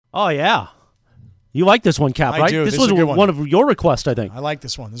Oh, yeah. You like this one, Cap, I right? do. This This was is a good one. one of your requests, I think. I like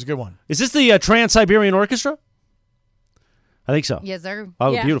this one. This is a good one. Is this the Trans-Siberian Orchestra? I think so. Yes, sir.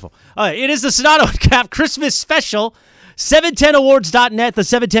 Oh, Yeah. beautiful. It is the Sedano and Cap Christmas special. 710awards.net, the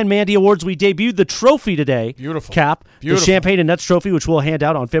 710 Mandy Awards. We debuted the trophy today. Beautiful. Cap. Beautiful. The Champagne and Nuts Trophy, which we'll hand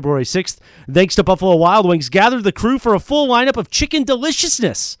out on February 6th. Thanks to Buffalo Wild Wings. Gather the crew for a full lineup of chicken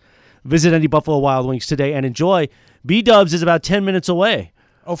deliciousness. Visit any Buffalo Wild Wings today and enjoy. B-Dubs is about 10 minutes away.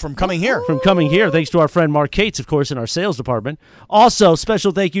 Oh, from coming here. From coming here, thanks to our friend Mark Cates, of course, in our sales department. Also,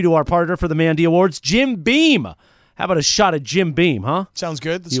 special thank you to our partner for the Mandy Awards, Jim Beam. How about a shot of Jim Beam, huh? Sounds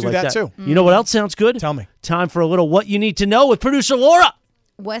good. Let's You do like that too. You know what else sounds good? Tell me. Time for a little What You Need to Know with producer Laura.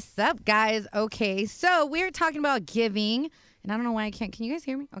 What's up, guys? Okay, so we're talking about giving, and I don't know why I can't. Can you guys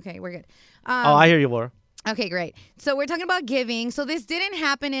hear me? Okay, we're good. I hear you, Laura. Okay, great. So we're talking about giving. So this didn't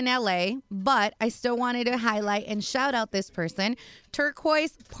happen in LA, but I still wanted to highlight and shout out this person,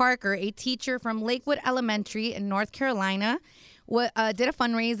 Turquoise Parker, a teacher from Lakewood Elementary in North Carolina. Did a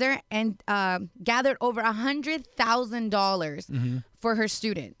fundraiser and gathered over $100,000 for her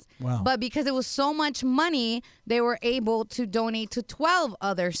students. Wow. But because it was so much money, they were able to donate to 12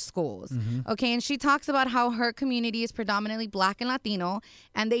 other schools. Okay, and she talks about how her community is predominantly Black and Latino,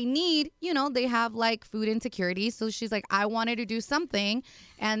 and they need, they have like food insecurity. So she's like, I wanted to do something.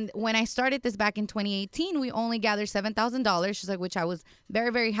 And when I started this back in 2018, we only gathered $7,000. She's like, which I was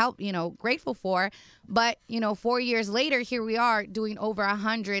very, very grateful for. But, 4 years later, here we are doing over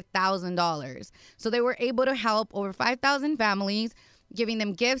 $100,000. So they were able to help over 5,000 families, giving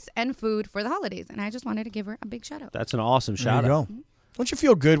them gifts and food for the holidays. And I just wanted to give her a big shout out. That's an awesome There shout you out. go. Don't you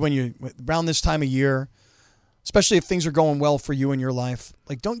feel good when you, around this time of year, especially if things are going well for you in your life,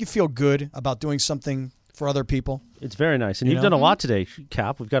 like, don't you feel good about doing something for other people? It's very nice. And you've done a lot today,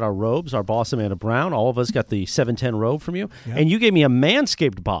 Cap. We've got our robes, our boss, Amanda Brown. All of us got the 710 robe from you. Yeah. And you gave me a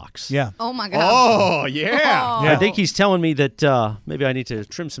Manscaped box. Yeah. Oh, my God. Oh, yeah. I think he's telling me that maybe I need to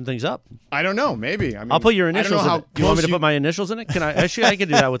trim some things up. I don't know. Maybe. I mean, I'll put your initials in it. Do you want me to you- put my initials in it? Can I? Actually, I can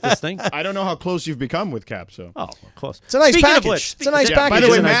do that with this thing. I don't know how close you've become with Cap, so. Oh, close. It's a nice Speaking of package. which, It's a nice Yeah, package. by the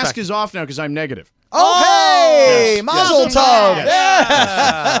way, It's a nice mask package. is off now because I'm negative. Oh, hey, Yes. Mazel Yes. tov.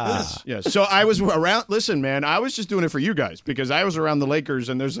 Yes. Yeah. So I was around. Listen, man, I was just doing it for you guys because I was around the Lakers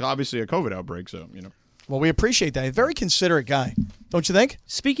and there's obviously a COVID outbreak, so, Well, we appreciate that. A very considerate guy, don't you think?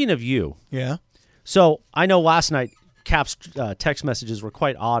 Speaking of you, Yeah. so I know last night Cap's text messages were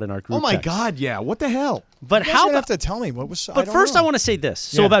quite odd in our group Oh, my text. God, yeah. What the hell? But You how don't about have to tell me what was. But first, I want to say this.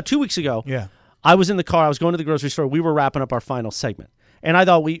 So Yeah. about 2 weeks ago, Yeah. I was in the car. I was going to the grocery store. We were wrapping up our final segment, and I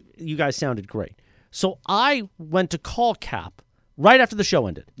thought you guys sounded great. So I went to call Cap right after the show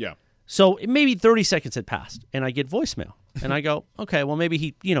ended. Yeah. So maybe 30 seconds had passed, and I get voicemail, and I go, okay, well maybe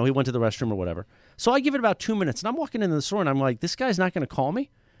he went to the restroom or whatever. So I give it about 2 minutes, and I'm walking into the store, and I'm like, this guy's not going to call me.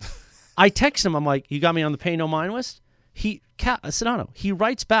 I text him. I'm like, you got me on the pay no mind list. Sedano. He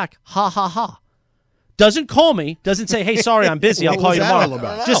writes back, ha ha ha. Doesn't call me. Doesn't say, hey, sorry, I'm busy. I'll What call was you that tomorrow. all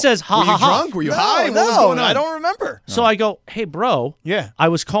about? Just says, ha Were ha you ha. drunk? Were you high? No, What was going on? I don't remember. So I go, hey, bro. Yeah. I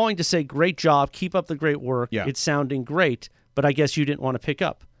was calling to say great job. Keep up the great work. Yeah. It's sounding great, but I guess you didn't want to pick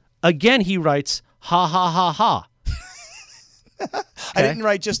up. Again, he writes, ha, ha, ha, ha. I didn't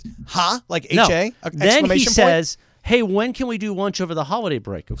write just ha, like No. H-A, Then he exclamation point? says, hey, when can we do lunch over the holiday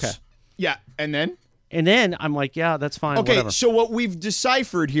break? Okay. Yeah. And then? And then I'm like, yeah, that's fine. Okay, Whatever. so what we've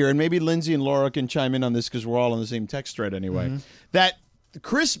deciphered here, and maybe Lindsey and Laura can chime in on this because we're all on the same text thread anyway, that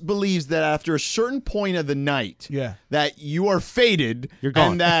Chris believes that after a certain point of the night, that you are faded, You're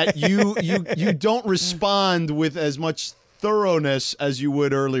gone. and that you don't respond with as much thoroughness as you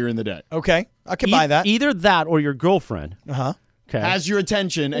would earlier in the day. Okay, I can buy that. Either that or your girlfriend Uh-huh. Has your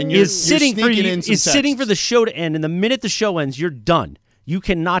attention, and you're is sitting for sneaking you, in some is sitting for texts. the show to end, and the minute the show ends, you're done. You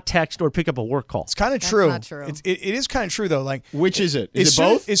cannot text or pick up a work call. It's kind of true. not true. It is kind of true, though. Like, Which is it? Is as it soon,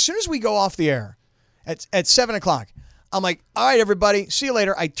 both? As soon as we go off the air at 7 o'clock, I'm like, all right, everybody, see you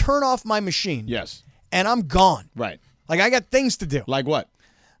later. I turn off my machine. Yes. And I'm gone. Right. Like, I got things to do. Like what?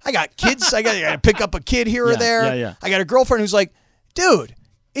 I got kids. I got to pick up a kid here or Yeah, there. yeah. I got a girlfriend who's like, dude,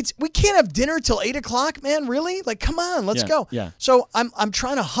 we can't have dinner till 8 o'clock, man. Really? Like, come on, let's Yeah, go. yeah. So I'm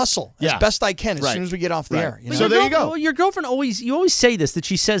trying to hustle as Yeah. best I can as Right. soon as we get off the Right. air. You But know? So there you go. Well, your girlfriend you always say this, that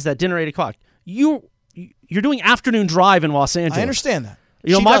she says that dinner 8 o'clock. You're doing afternoon drive in Los Angeles. I understand that.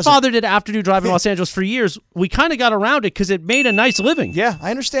 You know, She my doesn't. father did afternoon drive in Los Angeles for years. We kind of got around it because it made a nice living. Yeah,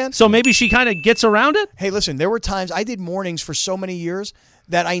 I understand. So maybe she kind of gets around it. Hey, listen, there were times I did mornings for so many years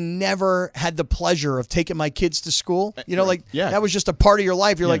that I never had the pleasure of taking my kids to school. You know, like Yeah. that was just a part of your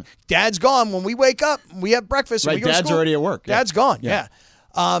life. You're like, Dad's gone. When we wake up, we have breakfast. And Right, we go to Dad's school. already at work. Yeah. Dad's gone. Yeah.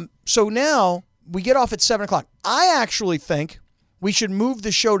 Yeah. So now we get off at 7 o'clock. I actually think we should move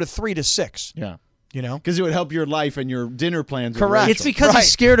the show to 3 to 6. Yeah. You know? Because it would help your life and your dinner plans. Correct. It's because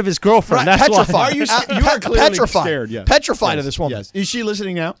he's scared of his girlfriend. Right. That's Petrified. why. You are clearly petrified. scared. Yes. Petrified of this woman. Yes. Is she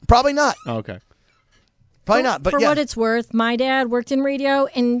listening now? Probably not. Oh, okay. Probably not. But for yeah. what it's worth, my dad worked in radio,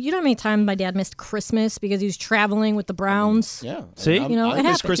 and you know how many times my dad missed Christmas because he was traveling with the Browns. Yeah. See? You know, I it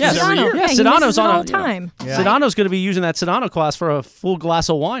miss happens. Christmas every year. Yeah, he Sedano's misses it on all the time. Yeah. Sedano's going to be using that Sedano class for a full glass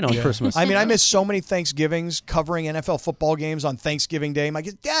of wine on Christmas. I mean, I miss so many Thanksgivings covering NFL football games on Thanksgiving Day. My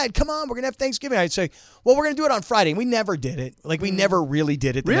kid, Dad, come on, we're going to have Thanksgiving. I'd say, well, we're going to do it on Friday. And we never did it. Like, we never really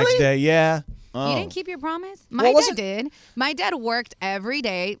did it the next day. Yeah. You didn't keep your promise? My dad did. My dad worked every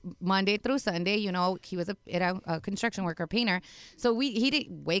day, Monday through Sunday. You know, he was a construction worker, painter. So he did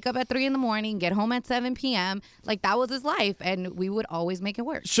wake up at 3 a.m, get home at 7 p.m. Like, that was his life, and we would always make it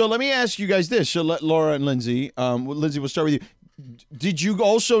work. So let me ask you guys this. So let Laura and Lindsey. Lindsey, we'll start with you. Did you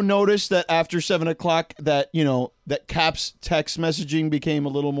also notice that after 7 o'clock that, that Cap's text messaging became a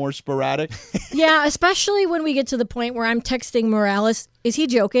little more sporadic? Yeah, especially when we get to the point where I'm texting Morales. Is he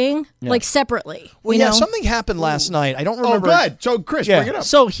joking? Yeah. Like, separately. Well, you know? something happened last night. I don't remember. Oh, good. So, Chris, bring it up.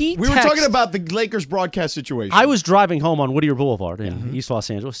 So we were talking about the Lakers broadcast situation. I was driving home on Whittier Boulevard in East Los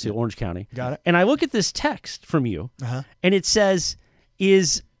Angeles to Orange County. Got it. And I look at this text from you, and it says,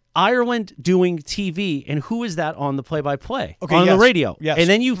 is Ireland doing TV, and who is that on the play-by-play? Okay, on yes. the radio. Yes. And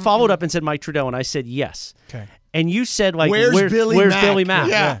then you followed up and said Mike Trudell, and I said yes. Okay. And you said, like, Where's Billy Mack?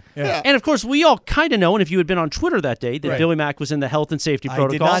 Yeah. And, of course, we all kind of know, and if you had been on Twitter that day, that Right. Billy Mack was in the health and safety I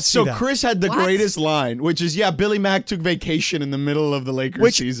protocol. did not see So that. Chris had the greatest line, which is, Billy Mack took vacation in the middle of the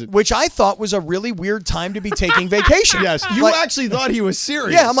Lakers season. Which I thought was a really weird time to be taking vacation. Yes, you Like- actually thought he was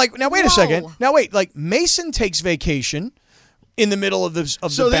serious. Yeah, I'm like, now wait a second. Whoa. Now wait, like Mason takes vacation in the middle of the so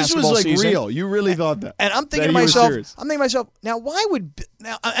the this basketball was like season. real. You really thought that. And I'm thinking That to he was myself, serious. now why would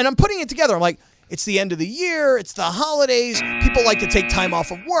and I'm putting it together. I'm like, it's the end of the year, it's the holidays, people like to take time off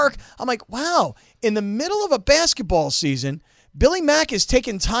of work. I'm like, wow, in the middle of a basketball season, Billy Mack is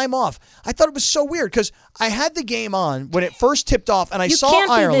taking time off. I thought it was so weird because I had the game on when it first tipped off, and I You saw can't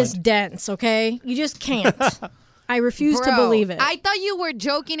Ireland. be this dense, okay? You just can't. I refuse to Bro, believe it. I thought you were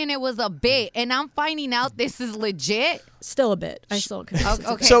joking and it was a bit, and I'm finding out this is legit. Still a bit. I still can.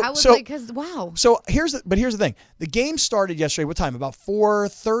 Okay, So- I was so- like, because wow. So here's the thing. The game started yesterday. What time? About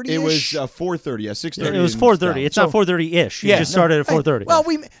 4:30. It was 4:30. Yeah, 6:30. It was 4:30. It's not 4:30-ish. You just started at 4:30. Well,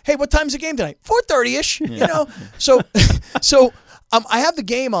 hey, what time's the game tonight? 4:30-ish. You know. So I have the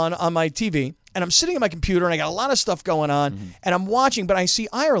game on my TV, and I'm sitting at my computer, and I got a lot of stuff going on, and I'm watching, but I see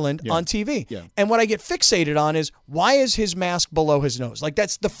Ireland on TV. Yeah. And what I get fixated on is, why is his mask below his nose? Like,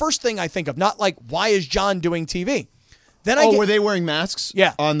 that's the first thing I think of, not like, why is John doing TV? Then were they wearing masks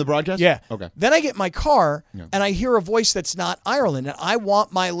on the broadcast? Yeah. Okay. Then I get in my car, and I hear a voice that's not Ireland, and I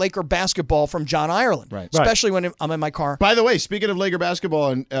want my Laker basketball from John Ireland. Right. Especially when I'm in my car. By the way, speaking of Laker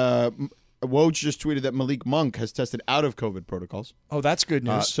basketball, and Woj just tweeted that Malik Monk has tested out of COVID protocols. Oh, that's good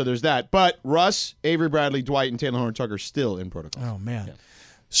news. So there's that. But Russ, Avery Bradley, Dwight, and Taylor Horn Tucker still in protocols. Oh, man.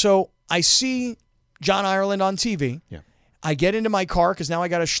 So I see John Ireland on TV. Yeah. I get into my car because now I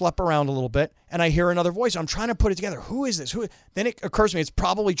got to schlep around a little bit, and I hear another voice. I'm trying to put it together. Who is this? Then it occurs to me it's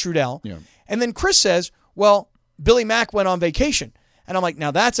probably Trudell. Yeah. And then Chris says, well, Billy Mack went on vacation. And I'm like, now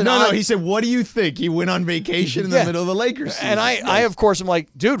that's an No, odd... he said, what do you think? He went on vacation in the middle of the Lakers season. And I, of course, am like,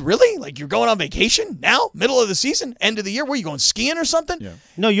 dude, really? Like, you're going on vacation now? Middle of the season? End of the year? Where, you going skiing or something? Yeah.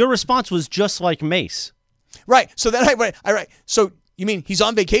 no, your response was just like Mace. Right. So then I write, so you mean he's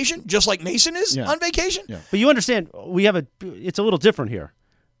on vacation just like Mason is on vacation? Yeah. But you understand, it's a little different here.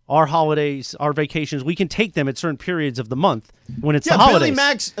 Our holidays, our vacations, we can take them at certain periods of the month when it's the holidays. Billy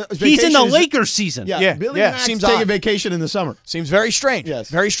Mack's He's in the vacation is- Lakers season. Yeah. Billy Mack's Seems taking odd. vacation in the summer. Seems very strange. Yes.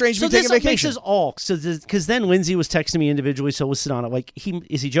 Very strange to So be taking this vacation. makes us all, because then Lindsey was texting me individually, so was Sedano. Like,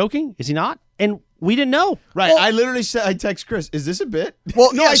 is he joking? Is he not? And we didn't know. Right. Well- I literally said, I text Chris, is this a bit?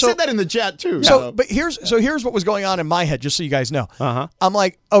 Well, no, yeah, I so- said that in the chat too. But here's what was going on in my head, just so you guys know. Uh-huh. I'm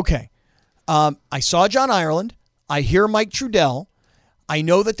like, okay, I saw John Ireland. I hear Mike Trudell. I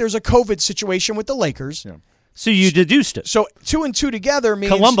know that there's a COVID situation with the Lakers. Yeah. So you deduced it. So 2 and 2 together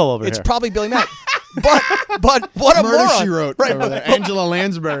means Columbo over it's here. probably Billy Mack. but what a Murder, moron. She Wrote Right, over there. Angela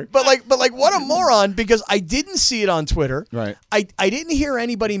Lansbury. But what a moron, because I didn't see it on Twitter. Right. I didn't hear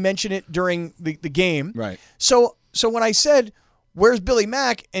anybody mention it during the game. Right. So when I said, where's Billy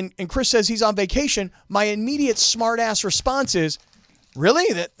Mack? And Chris says he's on vacation, my immediate smart-ass response is, really?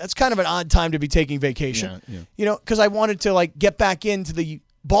 That's kind of an odd time to be taking vacation. Yeah. You know, because I wanted to get back into the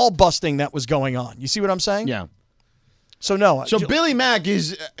ball busting that was going on. You see what I'm saying? Yeah. So no. So Billy Mack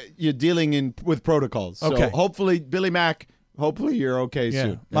is you're dealing with protocols. So Okay. hopefully, Billy Mack, hopefully you're okay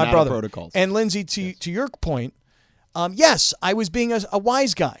soon. my and out of brother. protocols. And Lindsey, to your point, yes, I was being a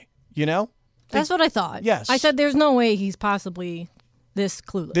wise guy, you know? That's what I thought. Yes. I said there's no way he's possibly this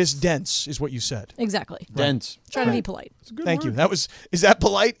clueless. This dense is what you said. Exactly. Dense. Trying to be polite. Thank you. Is that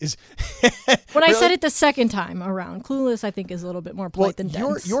polite? When I said it the second time around, clueless I think is a little bit more polite than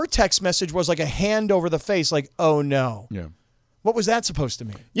dense. Your text message was like a hand over the face, like, oh no. Yeah. What was that supposed to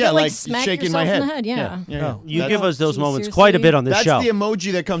mean? Yeah, like smack shaking my yourself head. in the head, yeah. Oh. You give us those moments seriously? quite a bit on this That's show. the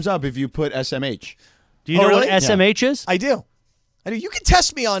emoji that comes up if you put SMH. Do you know really? what SMH is? I do. You can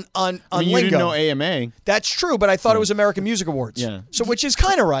test me on I mean, lingo. you didn't know AMA. That's true, but I thought it was American Music Awards. Yeah. So which is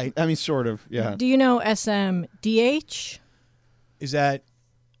kind of right. I mean, sort of, yeah. Do you know SMDH? Is that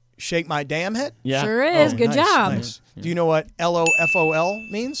shake my damn head? Yeah. Sure is. Oh, Good nice, job. nice. Do you know what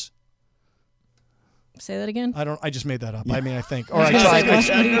LOFOL means? Say that again. I just made that up. I mean, I think. Or I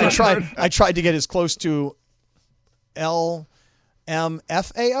tried to get as close to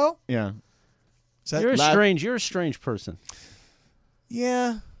LMFAO. Yeah. Is that You're a strange person.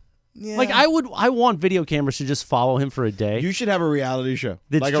 Yeah. Yeah. Like I want video cameras to just follow him for a day. You should have a reality show.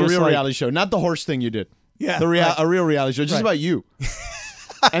 That's Like a just real like- reality show. Not the horse thing you did. Yeah, A real reality show. Just Right. about you.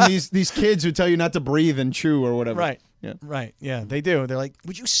 And these kids who tell you not to breathe and chew or whatever. Right. Yeah. Right. Yeah, they do. They're like,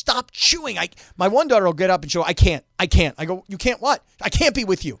 "Would you stop chewing?" My one daughter will get up and show, "I can't. I go, "You can't what? I can't be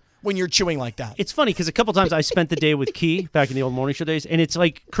with you when you're chewing like that." It's funny because a couple times I spent the day with Key back in the old morning show days, and it's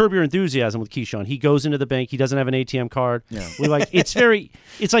like Curb Your Enthusiasm with Keyshawn. He goes into the bank. He doesn't have an ATM card. Yeah.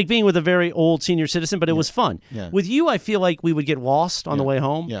 It's like being with a very old senior citizen, but it was fun. Yeah. With you, I feel like we would get lost on the way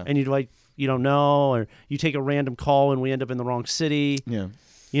home, Yeah. and you'd like, you don't know, or you take a random call and we end up in the wrong city. Yeah.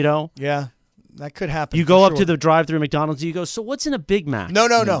 You know? Yeah, that could happen. You for go up sure. to the drive-through McDonald's and you go, so what's in a Big Mac? No.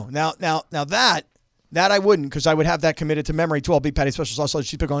 Now that I wouldn't, because I would have that committed to memory. 12 beef patty special sauce,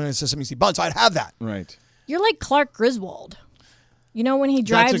 cheese pickle, onion, sesame seed buns. I'd have that. Right. You're like Clark Griswold. You know when he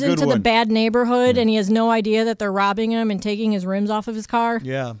drives good into the one. bad neighborhood and he has no idea that they're robbing him and taking his rims off of his car?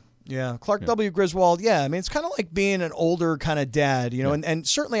 Yeah. Clark W. Griswold. Yeah, I mean, it's kind of like being an older kind of dad, you know, and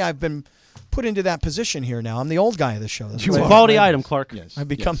certainly I've been put into that position here now. I'm the old guy of the show. That's It's the a way quality I- item, Clark. Yes. I've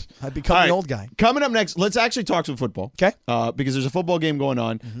become All the right. old guy. Coming up next, let's actually talk some football. Okay. Because there's a football game going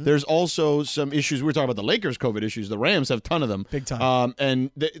on. There's also some issues. We were talking about the Lakers' COVID issues. The Rams have a ton of them. Big time. And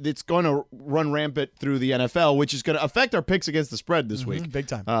it's going to run rampant through the NFL, which is going to affect our picks against the spread this week. Big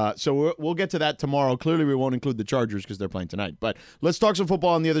time. So we'll get to that tomorrow. Clearly, we won't include the Chargers because they're playing tonight. But let's talk some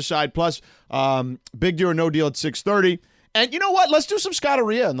football on the other side. Plus, big deal or no deal at 6:30. And you know what? Let's do some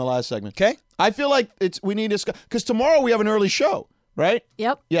SCOTT-A-RHEA in the last segment. Okay. I feel like we need because tomorrow we have an early show, right?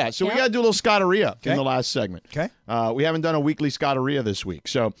 Yep. Yeah, so we Yep. got to do a little SCOTT-A-RHEA in Okay. the last segment. Okay. We haven't done a weekly SCOTT-A-RHEA this week.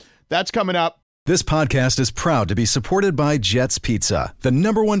 So that's coming up. This podcast is proud to be supported by Jets Pizza, the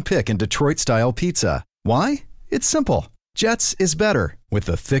 #1 pick in Detroit-style pizza. Why? It's simple. Jets is better. With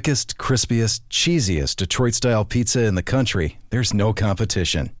the thickest, crispiest, cheesiest Detroit-style pizza in the country, there's no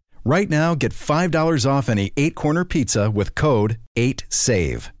competition. Right now, get $5 off any 8-corner pizza with code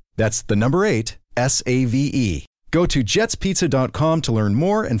 8SAVE. That's the number 8, SAVE. Go to jetspizza.com to learn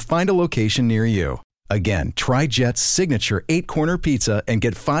more and find a location near you. Again, try Jet's signature 8-corner pizza and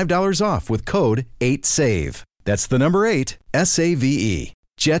get $5 off with code 8SAVE. That's the number 8, SAVE.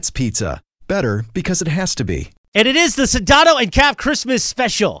 Jet's Pizza. Better because it has to be. And it is the Sedano and Cap Christmas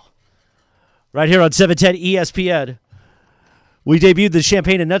special. Right here on 710 ESPN. We debuted the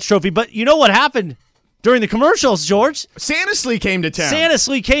Champagne and Nuts Trophy, but you know what happened during the commercials, George? Santa Slee came to town. Santa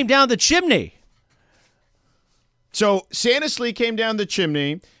Slee came down the chimney. So Santa Slee came down the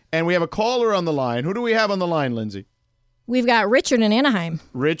chimney, and we have a caller on the line. Who do we have on the line, Lindsay? We've got Richard in Anaheim.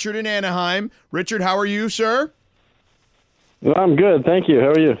 Richard in Anaheim. Richard, how are you, sir? Well, I'm good, thank you. How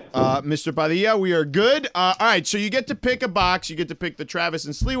are you? Mr. Padilla, we are good. All right, so you get to pick a box. You get to pick the Travis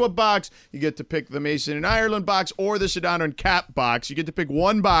and Sliwa box. You get to pick the Mason and Ireland box or the Sedano and Cap box. You get to pick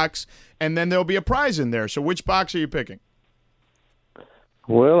one box, and then there'll be a prize in there. So which box are you picking?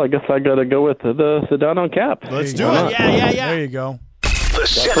 Well, I guess I got to go with the Sedano and Cap. Let's do go. it. Yeah. There you go. The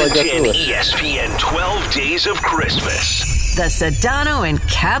what I got 710 to it. ESPN 12 Days of Christmas. The Sedano and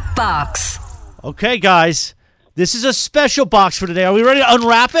Cap Box. Okay, guys. This is a special box for today. Are we ready to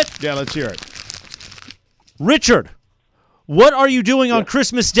unwrap it? Yeah, let's hear it. Richard, what are you doing on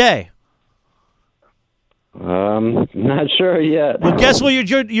Christmas Day? Not sure yet. Well, guess what you're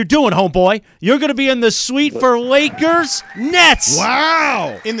doing, homeboy? You're going to be in the suite for Lakers Nets.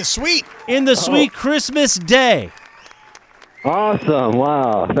 Wow. In the suite. In the suite Christmas Day. Awesome!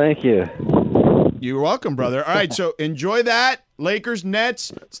 Wow, thank you. You're welcome, brother. All right, so enjoy that. Lakers,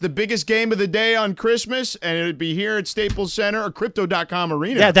 Nets. It's the biggest game of the day on Christmas, and it would be here at Staples Center or Crypto.com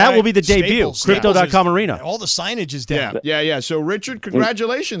Arena. Yeah, that will be the debut. Staples Crypto.com Arena. All the signage is down. Yeah. So, Richard,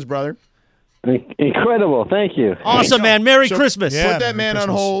 congratulations, brother. Incredible. Thank you. Awesome, man. Merry So Christmas. Yeah. Put that Merry man on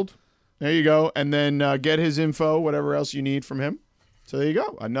Christmas. hold. There you go. And then get his info, whatever else you need from him. So there you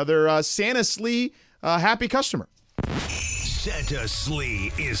go. Another Santa Slee happy customer. Santa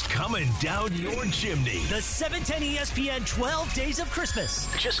Slee is coming down your chimney. The 710 ESPN 12 Days of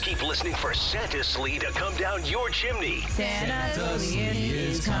Christmas. Just keep listening for Santa Slee to come down your chimney. Santa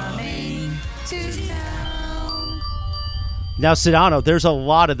is coming to town. Now, Sedano, there's a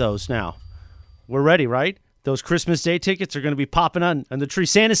lot of those now. We're ready, right? Those Christmas Day tickets are going to be popping on the tree.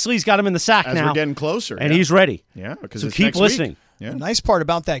 Santa Slee's got them in the sack As now. we're getting closer. And he's ready. Yeah, because So it's keep next listening. week. Yeah. The nice part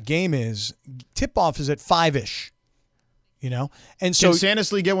about that game is tip-off is at 5-ish. And so Can Santa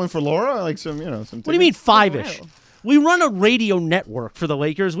Slee get one for Laura? Like some, some. What do you mean 5-ish? We run a radio network for the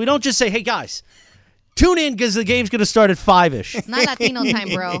Lakers. We don't just say, hey, guys, tune in because the game's going to start at 5-ish. It's not Latino time,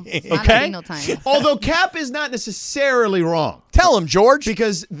 bro. It's not Okay. Latino time. Although Cap is not necessarily wrong tell him, George.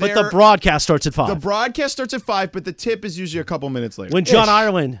 because But the broadcast starts at 5. the broadcast starts at 5, but the tip is usually a couple minutes later. When John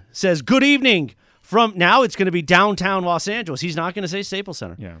Ireland says, good evening, from now it's going to be downtown Los Angeles. He's not going to say Staples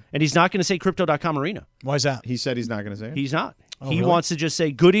Center. Yeah. And he's not going to say Crypto.com Arena. Why is that? He said he's not going to say it. He's not. He really? wants to just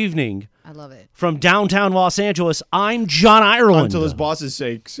say, good evening I love it. from downtown Los Angeles. I'm John Ireland. Until his bosses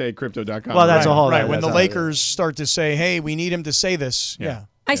say crypto.com. Well, that's a whole Right, other- when the that's Lakers start to say, hey, we need him to say this. Yeah.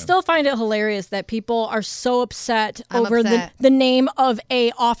 I still find it hilarious that people are so upset I'm over upset. the name of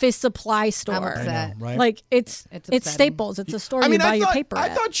a office supply store. I'm upset. Right? Like it's upsetting. Staples. It's a store I mean, you buy I your thought, paper I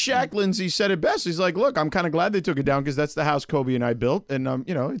at. thought Shaq Lindsey said it best. He's like, look, I'm kind of glad they took it down because that's the house Kobe and I built. And,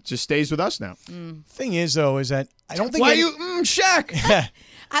 it just stays with us now. Thing is, though, is that I don't think Why any- you, Shaq?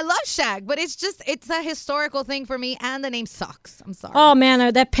 I love Shaq, but it's a historical thing for me, and the name sucks. I'm sorry. Oh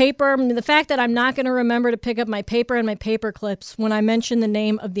man, that paper! The fact that I'm not going to remember to pick up my paper and my paper clips when I mention the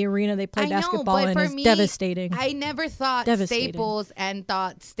name of the arena they play I know, basketball but in for is me, devastating. I never thought Devastating. Staples and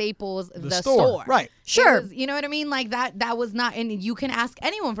thought Staples the store. Right. Sure. It was- you know what I mean? Like that was not, and you can ask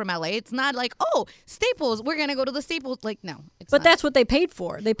anyone from LA. It's not like, oh, Staples, we're gonna go to the Staples. Like, no. It's But not. that's what they paid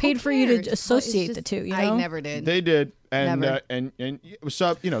for. They paid for you cares? to But it's associate just- the two. You know? I never did. They did. And Never. and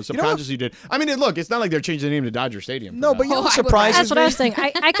subconsciously did. I mean, look, it's not like they're changing the name to Dodger Stadium. No, but you know Oh, what I would- surprises That's what me? I was saying.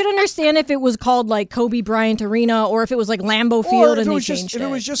 I could understand if it was called like Kobe Bryant Arena or if it was like Lambeau Or Field if and it they was changed just it. if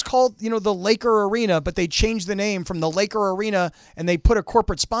it was just called, the Laker Arena, but they changed the name from the Laker Arena and they put a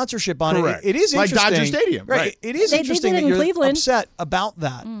corporate sponsorship on Correct. it. It is Like interesting. Dodger Stadium, right. It is They did interesting it that in you're Cleveland. upset about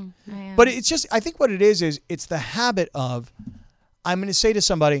that. I am. But it's just, I think what it is it's the habit of, I'm going to say to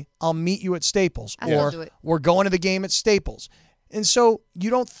somebody, I'll meet you at Staples, I still or do it. we're going to the game at Staples. And so you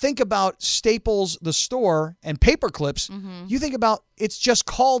don't think about Staples, the store, and paper clips. Mm-hmm. You think about it's just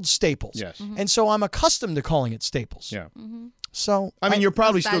called Staples. Yes. And so I'm accustomed to calling it Staples. Yeah. So, I mean, you're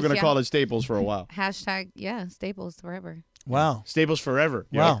probably still going to Nostalgia. call it Staples for a while. Hashtag, yeah, Staples forever. wow. Staples forever.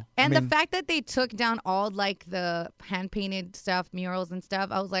 Yeah. Wow. And I mean, the fact that they took down all like the hand painted stuff, murals and stuff,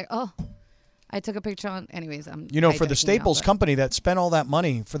 I was like, oh, I took a picture on. Anyways, I'm. for the hijacking now, Staples but- company that spent all that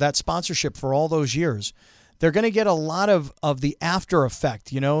money for that sponsorship for all those years, they're going to get a lot of the after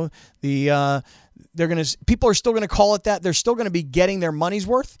effect. People are still going to call it that. They're still going to be getting their money's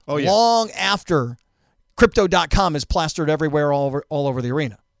worth long after Crypto.com is plastered everywhere all over the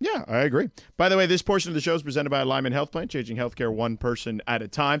arena. Yeah, I agree. By the way, this portion of the show is presented by Alignment Health Plan, changing healthcare one person at a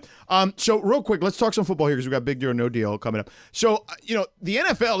time. So real quick, let's talk some football here because we've got big deal or no deal coming up. So, the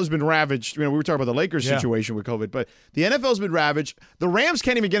NFL has been ravaged. We were talking about the Lakers situation with COVID, but the NFL has been ravaged. The Rams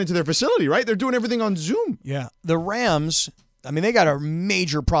can't even get into their facility, right? They're doing everything on Zoom. Yeah. The Rams, they got a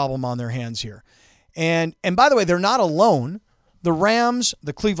major problem on their hands here. And by the way, they're not alone. The Rams,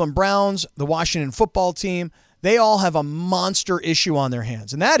 the Cleveland Browns, the Washington football team, they all have a monster issue on their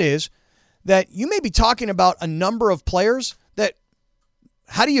hands. And that is that you may be talking about a number of players that,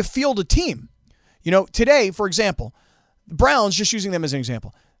 how do you field a team? Today, for example, the Browns, just using them as an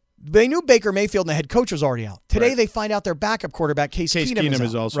example, they knew Baker Mayfield and the head coach was already out. Today, they find out their backup quarterback, Case Keenum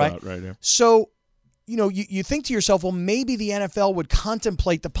is also out, right? Yeah. So, you think to yourself, well, maybe the NFL would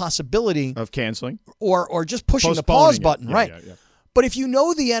contemplate the possibility Of canceling. or just pushing the Postponing pause it. button, Yeah, right? yeah. But if you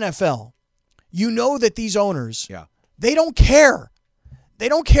know the NFL, you know that these owners, they don't care. They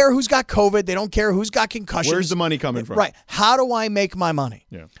don't care who's got COVID. They don't care who's got concussions. Where's the money coming from? Right. How do I make my money?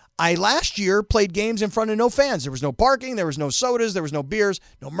 Yeah. I last year played games in front of no fans. There was no parking. There was no sodas. There was no beers,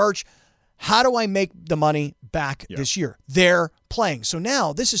 no merch. How do I make the money back this year? They're playing. So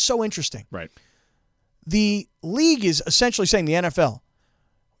now this is so interesting. Right. The league is essentially saying, the NFL,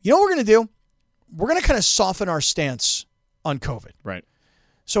 you know what we're going to do? We're going to kind of soften our stance on COVID. Right.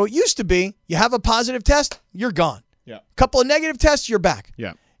 So it used to be, you have a positive test, you're gone. Yeah. Couple of negative tests, you're back.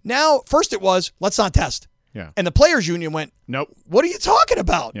 Yeah. Now, first it was, let's not test. Yeah. And the players union went, Nope. what are you talking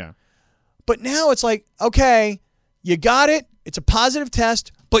about? Yeah. But now it's like, okay, you got it. It's a positive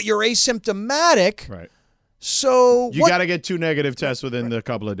test, but you're asymptomatic. Right. So you got to get 2 negative tests within a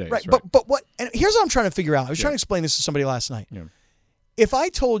couple of days. Right. But what? And here's what I'm trying to figure out. I was trying to explain this to somebody last night. Yeah. If I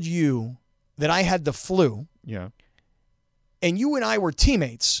told you that I had the flu, and you and I were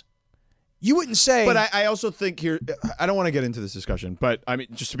teammates, you wouldn't say. But I also think here, I don't want to get into this discussion, but I mean,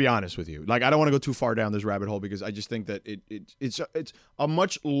 just to be honest with you, like I don't want to go too far down this rabbit hole because I just think that it's a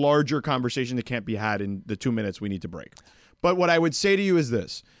much larger conversation that can't be had in the 2 minutes we need to break. But what I would say to you is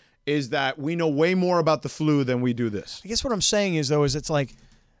this, is that we know way more about the flu than we do this. I guess what I'm saying is, though, is it's like,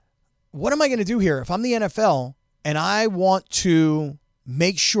 what am I going to do here? If I'm the NFL and I want to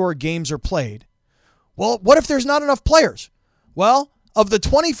make sure games are played, well, what if there's not enough players? Well, of the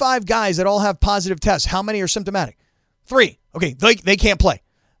 25 guys that all have positive tests, how many are symptomatic? 3. Okay, they can't play.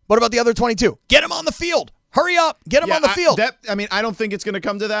 What about the other 22? Get them on the field. Hurry up. Get them on the field. I don't think it's going to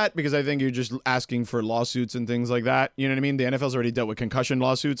come to that because I think you're just asking for lawsuits and things like that. You know what I mean? The NFL's already dealt with concussion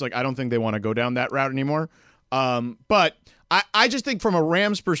lawsuits. Like, I don't think they want to go down that route anymore. But I just think from a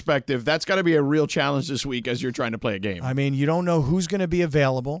Rams perspective, that's got to be a real challenge this week as you're trying to play a game. I mean, you don't know who's going to be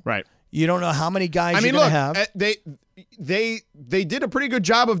available. Right. You don't know how many guys you're going to have. They did a pretty good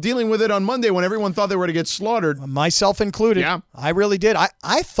job of dealing with it on Monday when everyone thought they were to get slaughtered. Myself included. Yeah. I really did.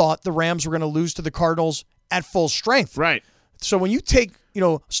 I thought the Rams were going to lose to the Cardinals at full strength. Right. So when you take,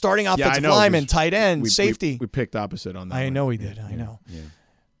 starting offensive lineman, tight end, safety. We picked opposite on that. I know we did. I know. Yeah.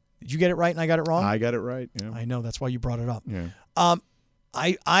 Did you get it right and I got it wrong? I got it right. Yeah. I know. That's why you brought it up. Yeah.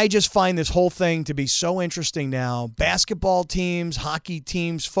 I just find this whole thing to be so interesting now. Basketball teams, hockey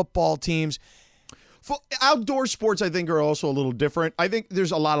teams, football teams. Outdoor sports, I think, are also a little different. I think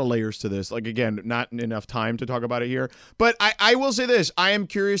there's a lot of layers to this. Like, again, not enough time to talk about it here. But I will say this. I am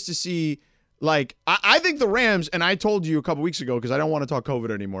curious to see, like, I think the Rams, and I told you a couple weeks ago, because I don't want to talk COVID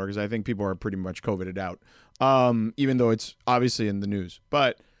anymore, because I think people are pretty much COVIDed out, even though it's obviously in the news.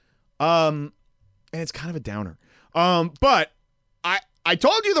 But, and it's kind of a downer. But I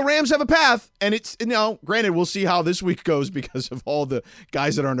told you the Rams have a path, and it's, granted, we'll see how this week goes because of all the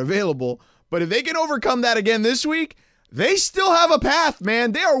guys that aren't available. But if they can overcome that again this week, they still have a path,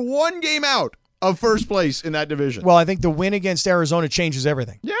 man. They are 1 game out of first place in that division. Well, I think the win against Arizona changes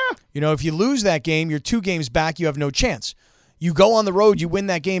everything. Yeah. If you lose that game, you're 2 games back, you have no chance. You go on the road, you win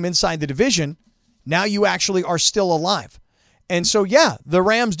that game inside the division, now you actually are still alive. And so, yeah, the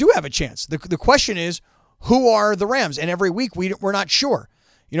Rams do have a chance. The question is, who are the Rams? And every week we're not sure.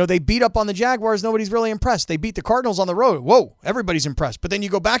 They beat up on the Jaguars. Nobody's really impressed. They beat the Cardinals on the road. Whoa, everybody's impressed. But then you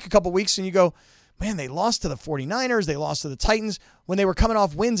go back a couple weeks and you go, man, they lost to the 49ers. They lost to the Titans when they were coming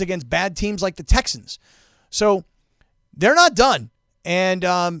off wins against bad teams like the Texans. So they're not done.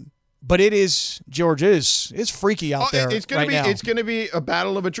 But it is, George, it's freaky out there now. It's going to be a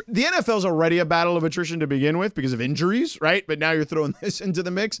battle of attrition. The NFL's already a battle of attrition to begin with because of injuries, right? But now you're throwing this into the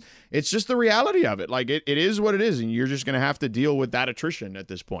mix. It's just the reality of it. Like, it is what it is, and you're just going to have to deal with that attrition at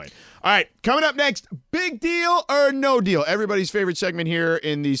this point. All right, coming up next, big deal or no deal? Everybody's favorite segment here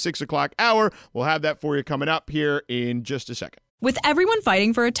in the 6 o'clock hour. We'll have that for you coming up here in just a second. With everyone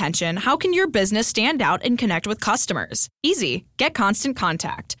fighting for attention, how can your business stand out and connect with customers? Easy. Get Constant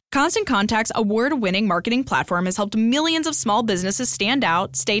Contact. Constant Contact's award-winning marketing platform has helped millions of small businesses stand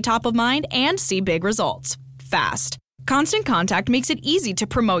out, stay top of mind, and see big results fast. Constant Contact makes it easy to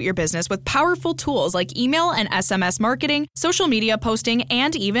promote your business with powerful tools like email and SMS marketing, social media posting,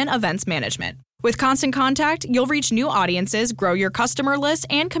 and even events management. With Constant Contact, you'll reach new audiences, grow your customer list,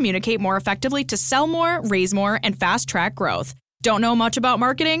 and communicate more effectively to sell more, raise more, and fast-track growth. Don't know much about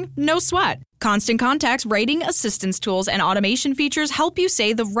marketing? No sweat. Constant Contact's writing assistance tools and automation features help you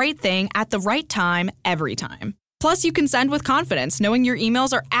say the right thing at the right time, every time. Plus, you can send with confidence, knowing your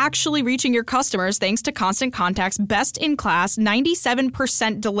emails are actually reaching your customers thanks to Constant Contact's best-in-class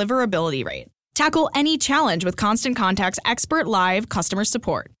 97% deliverability rate. Tackle any challenge with Constant Contact's expert live customer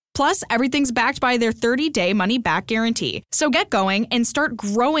support. Plus, everything's backed by their 30-day money-back guarantee. So get going and start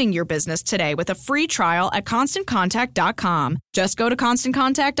growing your business today with a free trial at ConstantContact.com. Just go to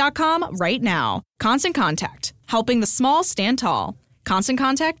ConstantContact.com right now. Constant Contact, helping the small stand tall.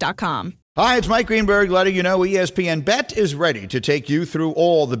 ConstantContact.com. Hi, it's Mike Greenberg letting you know ESPN Bet is ready to take you through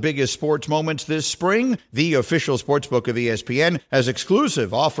all the biggest sports moments this spring. The official sportsbook of ESPN has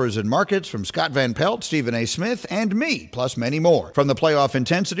exclusive offers and markets from Scott Van Pelt, Stephen A. Smith, and me, plus many more. From the playoff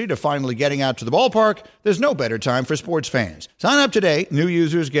intensity to finally getting out to the ballpark, there's no better time for sports fans. Sign up today. New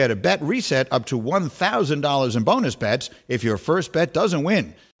users get a bet reset up to $1,000 in bonus bets if your first bet doesn't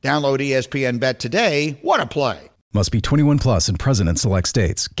win. Download ESPN Bet today. What a play. Must be 21 plus and present in select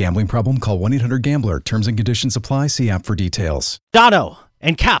states. Gambling problem? Call 1-800-GAMBLER. Terms and conditions apply. See app for details. Sedano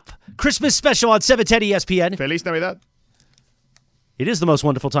and Cap, Christmas special on 710 ESPN. Feliz Navidad. It is the most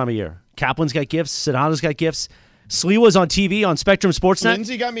wonderful time of year. Kaplan's got gifts. Sedano's got gifts. Sliwa's on TV on Spectrum Sportsnet.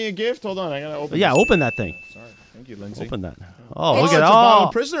 Lindsey got me a gift. Hold on, I gotta open. Yeah, open that thing. Sorry, thank you, Lindsey. Open that. Oh, It's look at a bottle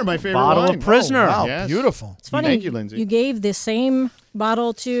of Prisoner, my favorite bottle wine. of Prisoner. Oh, wow, Yes. beautiful. It's funny. Thank you, Lindsey. You gave the same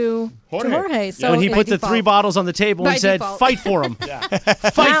bottle to Jorge. So when he by put the default. 3 bottles on the table and By said, default. "Fight for him,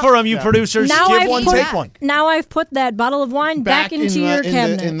 fight for him, you producers." now Give I've one, put, take one. Now I've put that bottle of wine back into your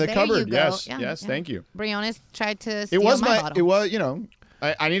cabinet. in the There cupboard. you go. Yes, Yeah, yes. yeah. Thank you. Briones tried to steal It was my my. bottle. It was. You know,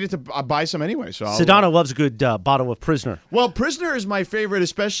 I needed to buy some anyway. So Sedano loves a good bottle of Prisoner. Well, Prisoner is my favorite,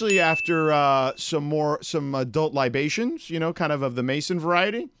 especially after some adult libations. You know, kind of the Mason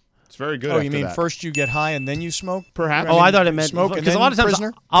variety. It's very good. Oh, you after mean that. first you get high and then you smoke? Perhaps. Oh, I thought it meant smoke and because then a lot of times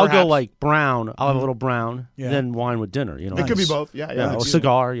Prisoner? I'll go Perhaps. like brown. I'll have a little brown, Yeah. then wine with dinner. You know, It could be Nice. both. Yeah, Yeah, yeah. or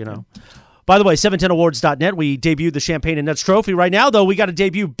cigar. You know. By the way, 710awards.net. We debuted the Champagne and Nuts Trophy. Right now, though, we got to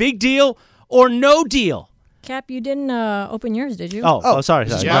debut Big Deal or No Deal. Cap, you didn't open yours, did you? Oh, sorry.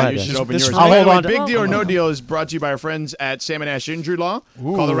 Go Yeah, ahead, you Dan. should open This yours. was- I'll By the hold way, on to- Big Deal or No Deal is brought to you by our friends at Sam & Ash Injury Law.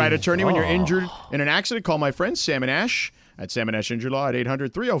 Call the right attorney when you're injured in an accident. Call my friends Sam & Ash at Sam & Ash Injury Law at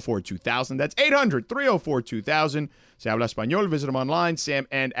 800-304-2000. That's 800-304-2000. Se habla español. Visit them online,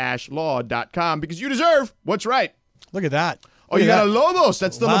 samandashlaw.com, because you deserve what's right. Look at that. Oh, you got a Lobos.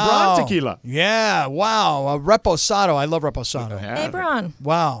 That's the Wow. LeBron tequila. Yeah, wow. A Reposado. I love Reposado. Hey, Braun.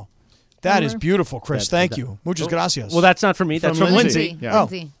 Wow. That is beautiful, Chris. Thank you. Muchas gracias. Well, that's not from me. That's from Lindsey. Yeah.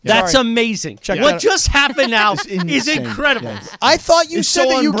 Lindsey. That's Sorry. amazing. Check what that out. just happened now is insane. incredible. I thought you It's said so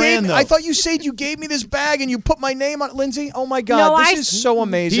that on you brand, gave. though. I thought you said you gave me this bag and you put my name on it, Lindsay. Oh my God, No, this I- is so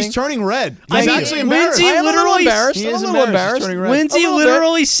amazing. He's turning red. Thank He's you. actually embarrassed. Lindsey I am a little literally- embarrassed. He I'm is a little embarrassed. He's embarrassed. turning red. Lindsay A little bit.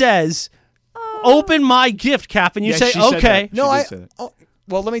 literally says, "Open my gift, Cap," and you Yes, say, she said "Okay." that. No, She I. did say that. Oh,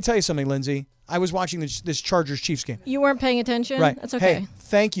 well, let me tell you something, Lindsay. I was watching this Chargers Chiefs game. You weren't paying attention? Right. That's okay. Hey,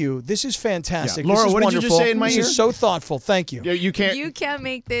 thank you. This is fantastic. Yeah. Laura, this is what did you just wonderful. say in my This ear? is so thoughtful. Thank you. Yeah, you can't You can't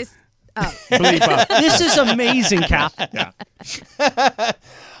make this up. bleep up. This is amazing, Cap.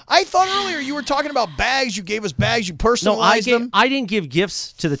 I thought earlier you were talking about bags. You gave us bags. You No, personalized them. I didn't give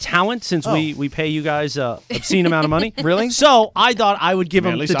gifts to the talent since we pay you guys obscene amount of money. Really? So I thought I would give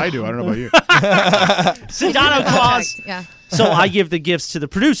Man, them. at least I do. I don't know about you. Sedano Claus. Yeah. So I give the gifts to the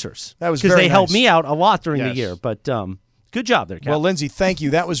producers. That was because very they helped nice. me out a lot during the Yes. year. But good job there, Cap. Well, Lindsay, thank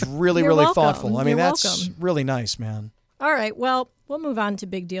you. That was really, You're really welcome. thoughtful. I mean, You're that's welcome. really nice, man. All right. Well, we'll move on to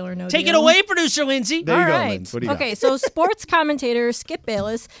Big Deal or No Take Deal. it away, producer Lindsay. There you All go, right. Linz. What do you got? Okay, so sports commentator Skip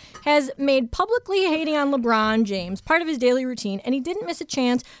Bayless has made publicly hating on LeBron James part of his daily routine, and he didn't miss a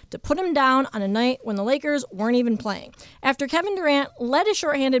chance to put him down on a night when the Lakers weren't even playing. After Kevin Durant led a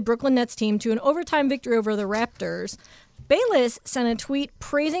shorthanded Brooklyn Nets team to an overtime victory over the Raptors, Bayless sent a tweet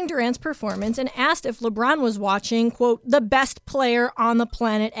praising Durant's performance and asked if LeBron was watching, quote, the best player on the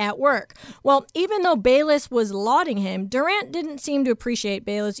planet at work. Well, even though Bayless was lauding him, Durant didn't seem to appreciate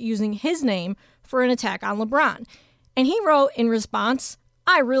Bayless using his name for an attack on LeBron. And he wrote in response,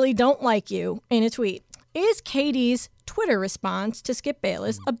 "I really don't like you," in a tweet. Is KD's Twitter response to Skip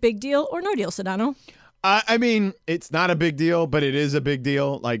Bayless a big deal or no deal, Sedano? I mean, it's not a big deal, but it is a big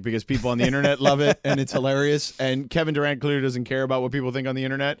deal, like, because people on the internet love it and it's hilarious. And Kevin Durant clearly doesn't care about what people think on the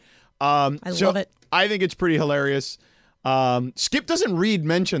internet. I love it. I think it's pretty hilarious. Skip doesn't read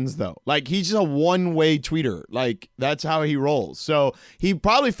mentions, though. Like, he's just a one-way tweeter. Like, that's how he rolls. So he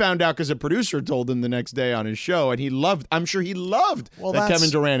probably found out because a producer told him the next day on his show, and I'm sure he loved that that's- Kevin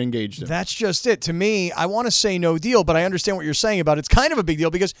Durant engaged him. That's just it. To me, I want to say no deal, but I understand what you're saying about it. It's kind of a big deal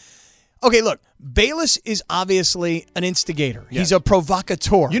because, okay, look, Bayless is obviously an instigator. Yes. He's a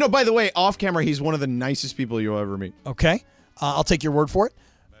provocateur. You know, by the way, off camera, he's one of the nicest people you'll ever meet. Okay, I'll take your word for it.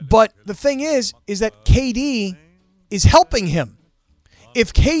 But the thing is that KD is helping him.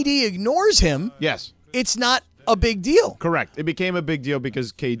 If KD ignores him, Yes, it's not a big deal. correct. It became a big deal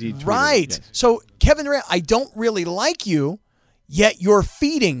because KD tweeted it. Right. Yes. So, Kevin Durant, I don't really like you, yet you're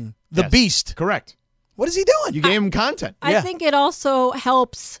feeding the Yes. beast. Correct. What is he doing? You gave him content. I Yeah. think it also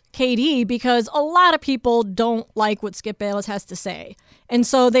helps KD because a lot of people don't like what Skip Bayless has to say. And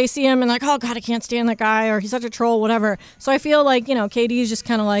so they see him and like, oh, God, I can't stand that guy, or he's such a troll, whatever. So I feel like, KD is just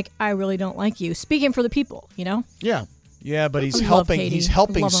kind of like, I really don't like you. Speaking for the people, Yeah. Yeah, but he's I love helping. KD. He's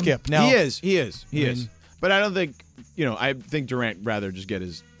helping Love him. Skip. Now, He is. But I don't think, I think Durant rather just get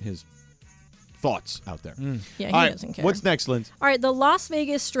his thoughts out there. Yeah, he All right, doesn't care. what's next, Lindsey? All right, the Las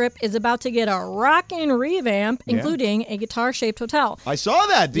Vegas Strip is about to get a rockin' revamp, including a guitar-shaped hotel. I saw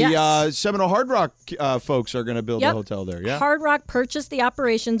that. The Yes. Seminole Hard Rock folks are going to build a hotel there. Yeah. Hard Rock purchased the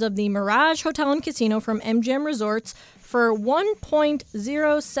operations of the Mirage Hotel and Casino from MGM Resorts for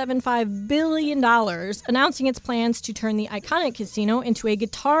 $1.075 billion, announcing its plans to turn the iconic casino into a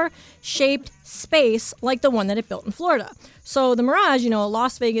guitar-shaped space like the one that it built in Florida. So the Mirage, a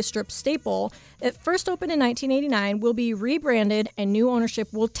Las Vegas Strip staple, it first opened in 1989, will be rebranded, and new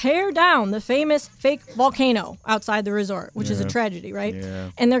ownership will tear down the famous fake volcano outside the resort, which is a tragedy, right? Yeah.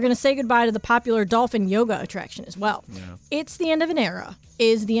 And they're going to say goodbye to the popular dolphin yoga attraction as well. Yeah. It's the end of an era.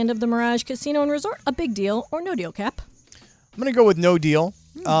 Is the end of the Mirage Casino and Resort a big deal or no deal, Cap? I'm going to go with no deal.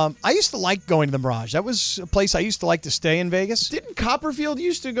 I used to like going to the Mirage. That was a place I used to like to stay in Vegas. Didn't Copperfield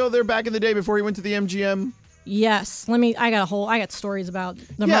used to go there back in the day before he went to the MGM? Yes. I got stories about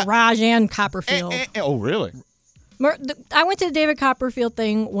the Mirage and Copperfield. Oh, really? I went to the David Copperfield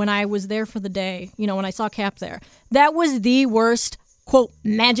thing when I was there for the day, when I saw Cap there. That was the worst, quote,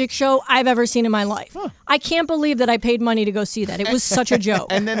 magic show I've ever seen in my life. Huh. I can't believe that I paid money to go see that. It was such a joke.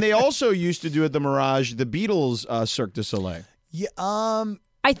 And then they also used to do at the Mirage the Beatles Cirque du Soleil. Yeah.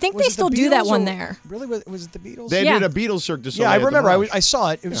 I think they still do that one there. Really? Was it the Beatles? They did a Beatles Cirque du Soleil. Yeah, I remember. I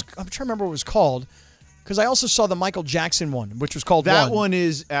saw it. It was. I'm trying to remember what it was called. Because I also saw the Michael Jackson one, which was called That one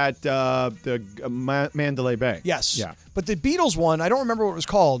is at the Mandalay Bay. Yes. Yeah. But the Beatles one, I don't remember what it was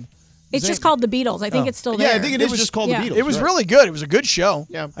called. It's just called the Beatles. I think it's still there. Yeah, I think it is just called the Beatles. It was really good. It was a good show.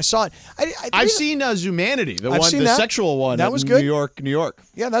 Yeah. I saw it. I've seen Zumanity, the that. sexual one. That was good. New York.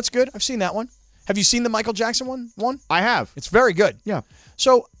 Yeah, that's good. I've seen that one. Have you seen the Michael Jackson one? I have. It's very good. Yeah.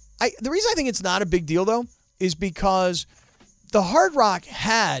 So the reason I think it's not a big deal, though, is because the Hard Rock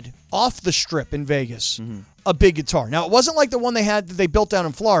had, off the strip in Vegas, a big guitar. Now, it wasn't like the one that they built down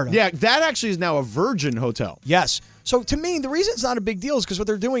in Florida. Yeah, that actually is now a Virgin hotel. Yes. So to me, the reason it's not a big deal is because what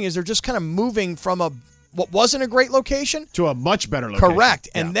they're doing is they're just kind of moving from what wasn't a great location to a much better location. Correct.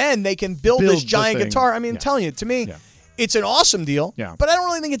 And then they can build this giant guitar. I mean, I'm telling you, to me, it's an awesome deal. Yeah. But I don't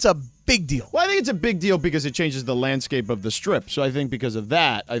really think it's a big deal. Well, I think it's a big deal because it changes the landscape of the strip. So I think because of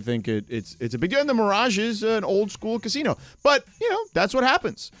that, I think it's a big deal. And the Mirage is an old school casino. But, that's what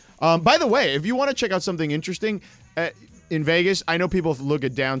happens. By the way, if you want to check out something interesting in Vegas, I know people look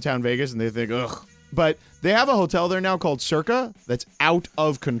at downtown Vegas and they think, ugh. But they have a hotel there now called Circa that's out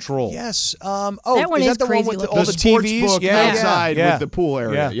of control. Yes. That one is is that the crazy one with looking. all the TVs? Book outside with the pool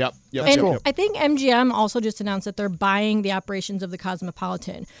area. Yeah. Yep. And cool. I think MGM also just announced that they're buying the operations of the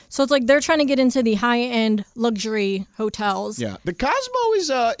Cosmopolitan. So it's like they're trying to get into the high-end luxury hotels. Yeah. The Cosmo is,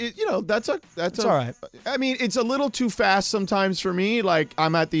 that's all right. I mean, it's a little too fast sometimes for me. Like,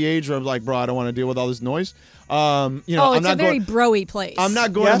 I'm at the age where I'm like, bro, I don't want to deal with all this noise. It's I'm a very bro-y place. I'm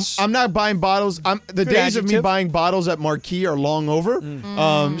not going. Yes. I'm not buying bottles. The days of me buying bottles at Marquee are long over.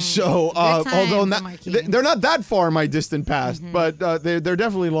 Although they're not that far in my distant past, but they're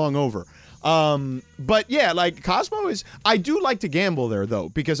definitely long over. But yeah, like Cosmo is. I do like to gamble there though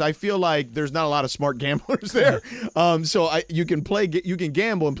because I feel like there's not a lot of smart gamblers there. You can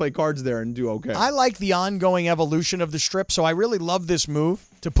gamble and play cards there and do okay. I like the ongoing evolution of the strip, so I really love this move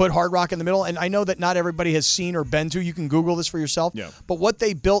to put Hard Rock in the middle. And I know that not everybody has seen or been to. You can Google this for yourself. Yeah. But what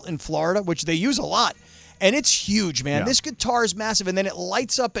they built in Florida, which they use a lot, and it's huge, man. Yeah. This guitar is massive, and then it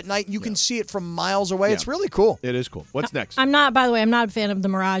lights up at night. You can see it from miles away. It's really cool. It is cool. What's next? By the way, I'm not a fan of the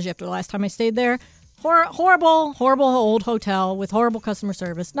Mirage after the last time I stayed there. Horrible old hotel with horrible customer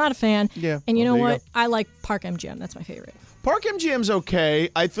service. Not a fan. Yeah. And you know there you what? I like Park MGM. That's my favorite. Park MGM's okay.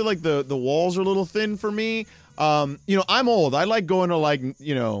 I feel like the walls are a little thin for me. I'm old. I like going to like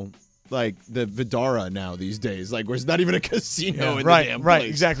the Vidara now these days, like where it's not even a casino in the damn place.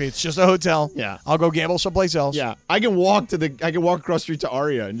 Exactly. It's just a hotel. Yeah. I'll go gamble someplace else. Yeah. I can walk across the street to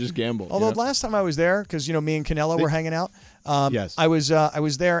ARHEA and just gamble. Although last time I was there, because me and Canelo were hanging out. Yes. I was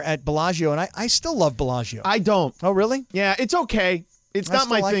there at Bellagio, and I still love Bellagio. I don't. Oh, really? Yeah, it's okay. It's I not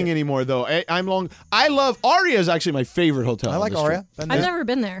still my like thing it. anymore, though. I love ARHEA is actually my favorite hotel. I like on the strip. ARHEA. I've never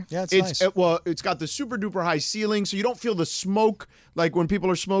been there. Yeah, it's nice. It's got the super duper high ceiling, so you don't feel the smoke like when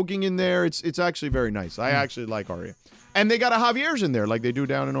people are smoking in there. It's actually very nice. I actually like ARHEA, and they got a Javier's in there like they do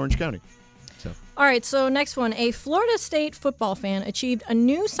down in Orange County. All right, so next one. A Florida State football fan achieved a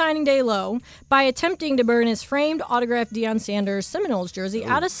new signing day low by attempting to burn his framed autographed Deion Sanders Seminoles jersey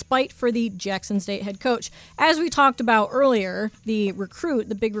out of spite for the Jackson State head coach. As we talked about earlier, the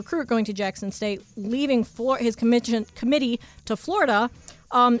big recruit going to Jackson State, leaving his committee to Florida,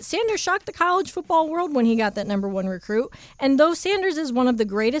 Sanders shocked the college football world when he got that number one recruit. And though Sanders is one of the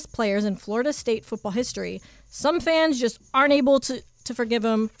greatest players in Florida State football history, some fans just aren't able to to forgive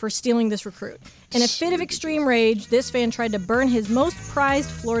him for stealing this recruit. In a fit of extreme rage, this fan tried to burn his most prized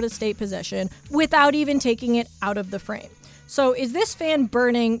Florida State possession without even taking it out of the frame. So is this fan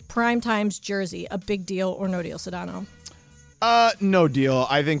burning Primetime's jersey a big deal or no deal, Sedano? No deal.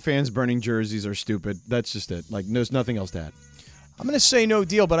 I think fans burning jerseys are stupid. That's just it. Like, there's nothing else to add. I'm going to say no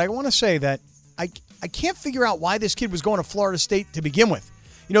deal, but I want to say that I can't figure out why this kid was going to Florida State to begin with.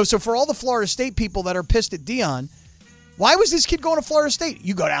 So for all the Florida State people that are pissed at Deion, why was this kid going to Florida State?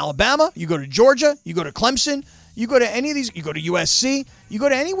 You go to Alabama, you go to Georgia, you go to Clemson, you go to any of these, you go to USC, you go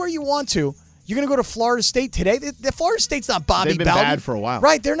to anywhere you want to. You're going to go to Florida State today? The Florida State's not Bobby Bowden. They've been bad for a while.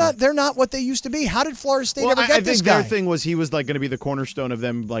 Right, they're not what they used to be. How did Florida State ever get this guy? I think their thing was he was like going to be the cornerstone of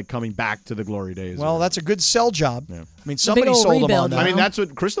them like coming back to the glory days. Well, that's a good sell job. Yeah. I mean, somebody sold them on that. I mean, that's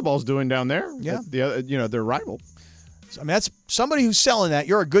what Cristobal's doing down there. Yeah. Their rival. I mean, that's somebody who's selling that.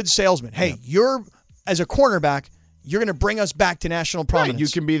 You're a good salesman. Hey, you're, as a cornerback, you're going to bring us back to national prominence. Right, you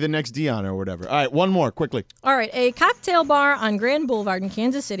can be the next Deion or whatever. All right, one more, quickly. All right, a cocktail bar on Grand Boulevard in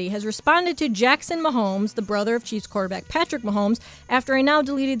Kansas City has responded to Jackson Mahomes, the brother of Chiefs quarterback Patrick Mahomes, after a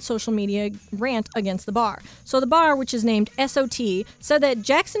now-deleted social media rant against the bar. So the bar, which is named SOT, said that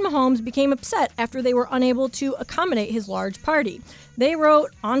Jackson Mahomes became upset after they were unable to accommodate his large party. They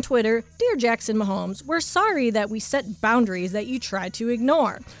wrote on Twitter, "Dear Jackson Mahomes, we're sorry that we set boundaries that you tried to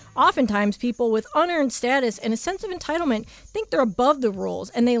ignore. Oftentimes, people with unearned status and a sense of entitlement think they're above the rules,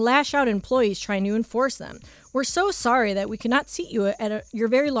 and they lash out at employees trying to enforce them. We're so sorry that we could not seat you at your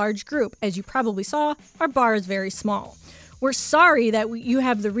very large group. As you probably saw, our bar is very small. We're sorry that you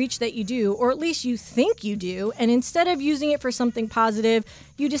have the reach that you do, or at least you think you do, and instead of using it for something positive,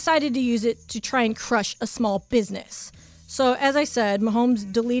 you decided to use it to try and crush a small business." So, as I said, Mahomes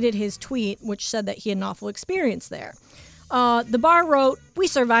deleted his tweet, which said that he had an awful experience there. The bar wrote, "We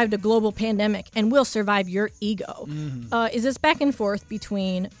survived a global pandemic, and we'll survive your ego." Is this back and forth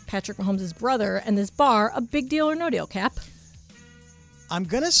between Patrick Mahomes' brother and this bar a big deal or no deal, Cap? I'm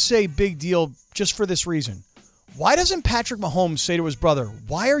going to say big deal just for this reason. Why doesn't Patrick Mahomes say to his brother,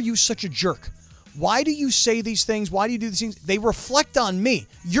 "Why are you such a jerk? Why do you say these things? Why do you do these things? They reflect on me.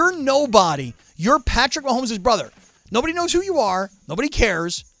 You're nobody. You're Patrick Mahomes' brother. Nobody knows who you are. Nobody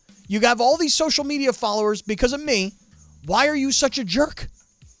cares. You have all these social media followers because of me. Why are you such a jerk?"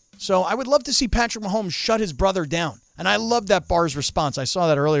 So I would love to see Patrick Mahomes shut his brother down. And I love that bar's response. I saw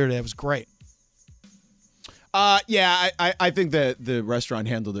that earlier today. It was great. I think that the restaurant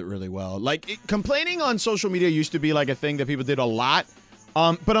handled it really well. Like, complaining on social media used to be like a thing that people did a lot.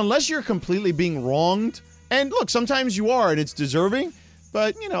 But unless you're completely being wronged, and look, sometimes you are, and it's deserving.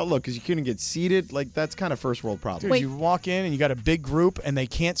 But, look, because you couldn't get seated, like, that's kind of first world problem. Dude, you walk in and you got a big group and they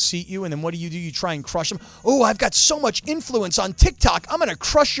can't seat you, and then what do? You try and crush them. Oh, I've got so much influence on TikTok. I'm going to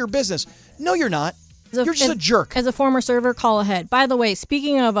crush your business. No, you're not. You're just a jerk. As a former server, call ahead. By the way,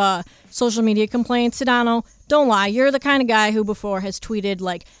 speaking of social media complaints, Sedano, don't lie. You're the kind of guy who before has tweeted,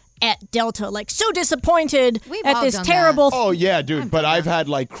 like, at Delta, like, so disappointed at this terrible. Oh yeah, dude. But I've had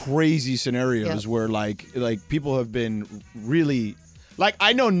like crazy scenarios where like people have been really, like,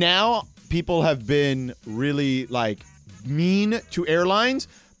 I know now people have been really like mean to airlines,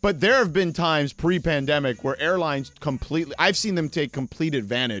 but there have been times pre-pandemic where airlines completely, I've seen them take complete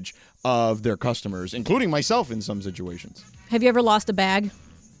advantage of their customers, including myself in some situations. Have you ever lost a bag?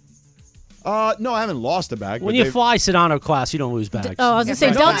 No, I haven't lost a bag. When you fly Sedano class, you don't lose bags. I was going to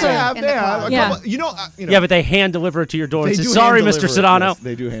say Delta. They have. Yeah. Yeah, but they hand deliver it to your door and say, do "Sorry, hand Mr. deliver it. Sedano." Yes,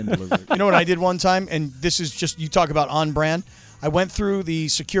 they do hand deliver it. You know what I did one time? And this is just, you talk about on brand. I went through the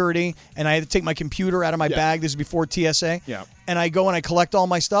security and I had to take my computer out of my bag. This is before TSA. Yeah. And I go and I collect all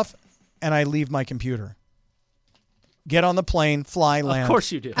my stuff and I leave my computer. Get on the plane, fly, land. Of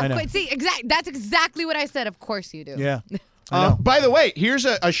course you do. I know. See, that's exactly what I said. Of course you do. Yeah. By the way, here's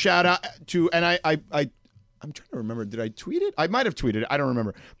a shout out to, and I'm trying to remember, did I tweet it? I might have tweeted it. I don't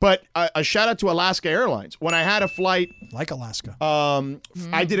remember. But a shout out to Alaska Airlines. When I had a flight. Like Alaska.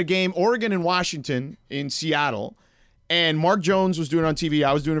 I did a game, Oregon and Washington in Seattle. And Mark Jones was doing it on TV.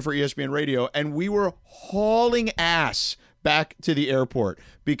 I was doing it for ESPN Radio. And we were hauling ass back to the airport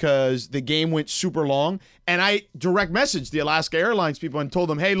because the game went super long. And I direct messaged the Alaska Airlines people and told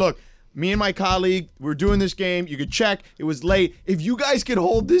them, hey, look, me and my colleague, we're doing this game. You could check. It was late. If you guys could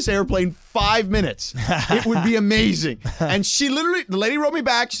hold this airplane 5 minutes, it would be amazing. And she literally, the lady wrote me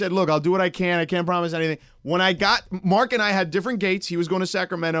back. She said, look, I'll do what I can. I can't promise anything. When I got, Mark and I had different gates. He was going to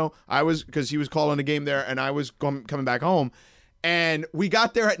Sacramento. I was, because he was calling a game there, and I was coming back home. And we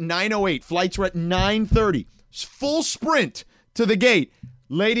got there at 9:08. Flights were at 9:30. Full sprint to the gate.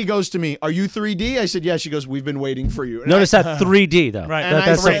 Lady goes to me, "Are you 3D?" I said, "Yeah." She goes, "We've been waiting for you." And Notice that 3D though. Right.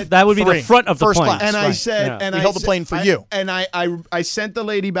 And That would be the front of the First plane. class. And I Right. said, and we I held the said- plane for you. And I sent the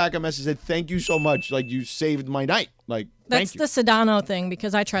lady back a message. Said, "Thank you so much. Like you saved my night. Like That's thank you." the Sedano thing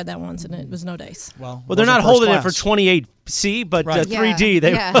because I tried that once and it was no dice. Well, Well, they're not holding it for 28C, but Right. 3D.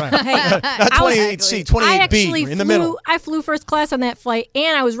 They Yeah. Hey, Not 28C, 28B. I actually in the middle. I flew first class on that flight,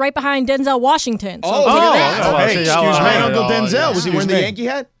 and I was right behind Denzel Washington. So Oh, look at oh, that. oh, Hey, excuse excuse me, me. Uncle Denzel. Was he wearing the me. Yankee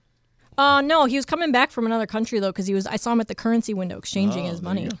hat? No, he was coming back from another country though, because I saw him at the currency window exchanging his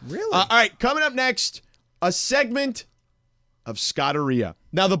money. Really? All right, coming up next, a segment of SCOTT-A-RHEA.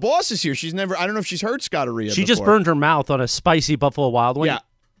 Now the boss is here. I don't know if she's heard SCOTT-A-RHEA. She just before. burned her mouth on a spicy Buffalo Wild Wing.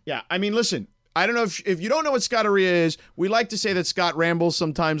 Yeah. I mean, listen. I don't know if you don't know what SCOTT-A-RHEA is. We like to say that Scott rambles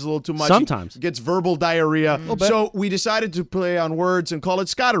sometimes a little too much. Sometimes. He gets verbal diarrhea. So we decided to play on words and call it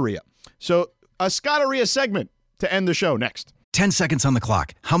SCOTT-A-RHEA. So a SCOTT-A-RHEA segment to end the show next. 10 seconds on the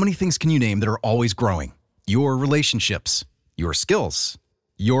clock. How many things can you name that are always growing? Your relationships, your skills,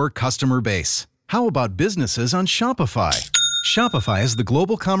 your customer base. How about businesses on Shopify? Shopify is the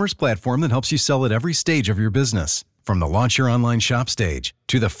global commerce platform that helps you sell at every stage of your business. From the launch your online shop stage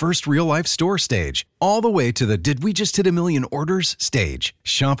to the first real-life store stage, all the way to the did we just hit a million orders stage.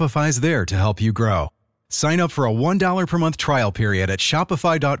 Shopify's there to help you grow. Sign up for a $1 per month trial period at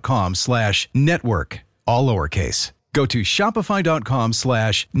shopify.com/network, all lowercase. Go to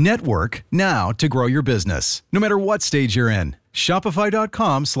shopify.com/network now to grow your business, no matter what stage you're in.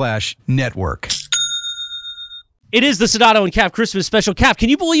 Shopify.com/network. It is the Sedano and Cap Christmas special. Cap, can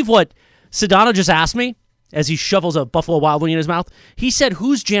you believe what Sedano just asked me as he shovels a Buffalo Wild Wing in his mouth? He said,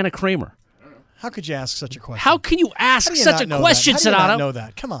 "Who's Janet Kramer?" How could you ask such a question? How can you ask How do you such not a know question, that? How do you not Sedano? know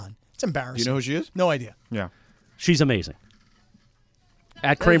that? Come on. It's embarrassing. You know who she is? No idea. Yeah. She's amazing.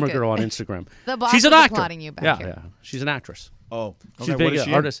 At Kramer good. Girl on Instagram. The boss She's an was actor. applauding you back yeah, here. yeah. She's an actress. Oh, She's okay, a big what is she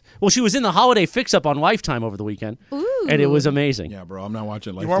in? artist. Well, she was in the Holiday Fix-Up on Lifetime over the weekend, and it was amazing. Yeah, bro, I'm not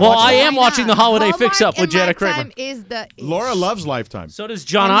watching weren't Lifetime. Well, watching I it? am watching the Holiday Fix-Up with Janet Kramer. Lifetime is the Laura loves Lifetime. So does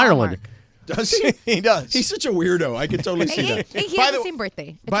John And Ireland. Hallmark. Does he? He does. He's such a weirdo. I can totally see that. He By has the- the same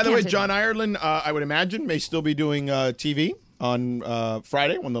birthday. It's By the way, cancer. John Ireland, I would imagine, may still be doing TV on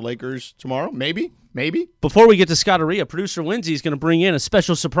Friday when the Lakers tomorrow. Maybe. Before we get to SCOTT-A-RHEA, producer Lindsey is going to bring in a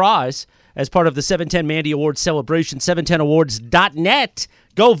special surprise as part of the 710 Mandy Awards celebration. 710awards.net.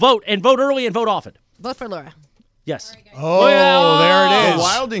 Go vote, and vote early and vote often. Vote for Laura. Yes. Oh, Well, there it The is.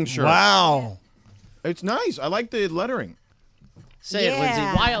 Wilding shirt. Wow. It's nice. I like the lettering. Say it, Lindsay.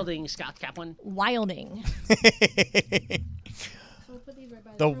 Yeah. Wilding, Scott Kaplan. Wilding.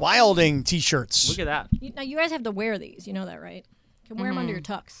 The Wilding T-shirts. Look at that. Now you guys have to wear these. You know that, right? You can wear them under your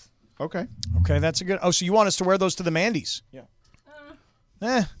tux. Okay. Okay, that's a good. Oh, so you want us to wear those to the Mandy's? Yeah.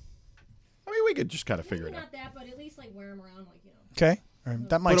 Eh. I mean, we could just kind of figure it out. Not that, but at least like wear them around, like Okay. All right.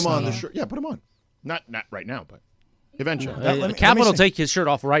 That might Put them on sound the nice. shirt. Yeah, put them on. Not right now, but eventually. Kaplan will see. take his shirt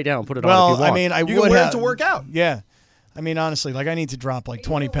off right now and put it on Well, if you want. I mean, I You would can wear have it to work out. Yeah. I mean, honestly, like I need to drop like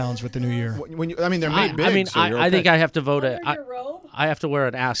 20 pounds with the new year. I mean, they're made big. I mean, so you're I think okay. I have to vote. Under your robe? I have to wear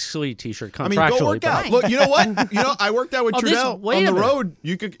an Ask Slee T-shirt contractually. I mean, go work but- out. Look, you know what? I worked out with Oh, this- Trudell wait on a the minute. road.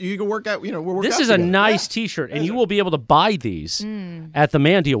 You could work out. We'll work This out is a together. nice T-shirt, and you will be able to buy these at the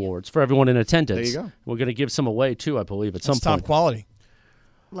Mandy Awards for everyone in attendance. There you go. We're going to give some away too, I believe, at some It's top point. quality.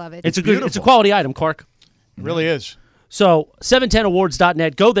 Love it. It's a beautiful. quality item, Clark. It really is. So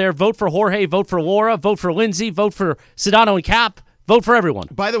 710awards.net. Go there. Vote for Jorge. Vote for Laura. Vote for Lindsay. Vote for Sedano and Cap. Vote for everyone.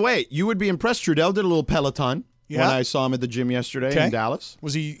 By the way, you would be impressed. Trudell did a little Peloton Yeah? when I saw him at the gym yesterday Okay. in Dallas.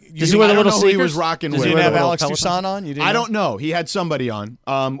 Was he? You Does he wear the I don't little know who he sneakers? was rocking Does with. he You wear didn't the have little Alex Peloton? Toussaint on? You didn't I know? don't know. He had somebody on.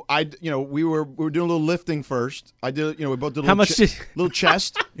 We were doing a little lifting first. I did. We both did a How little, much did- little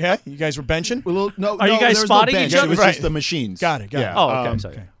chest. Yeah, you guys were benching. A little, no, Are you no, guys there was spotting no each bench. other? It was Right. just the machines. Got it. Yeah. Oh, okay.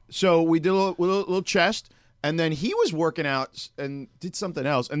 Sorry. So we did a little chest, and then he was working out and did something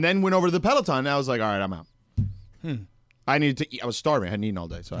else, and then went over to the Peloton. And I was like, all right, I'm out. I needed to eat. I was starving. I hadn't eaten all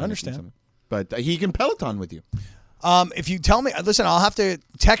day, so I had to eat understand. something. But he can Peloton with you. If you tell me, listen, I'll have to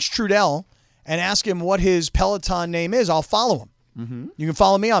text Trudell and ask him what his Peloton name is. I'll follow him. Mm-hmm. You can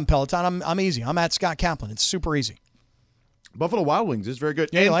follow me on Peloton. I'm easy. I'm at Scott Kaplan. It's super easy. Buffalo Wild Wings is very good.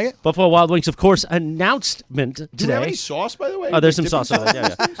 Yeah, you like it? Buffalo Wild Wings, of course, announcement Do we have today. any sauce, by the way? Oh, there's some Dipping sauce over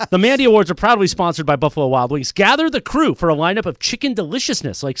there. Yeah. The Mandy Awards are proudly sponsored by Buffalo Wild Wings. Gather the crew for a lineup of chicken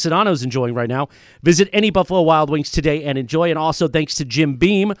deliciousness like Sedano's enjoying right now. Visit any Buffalo Wild Wings today and enjoy. And also thanks to Jim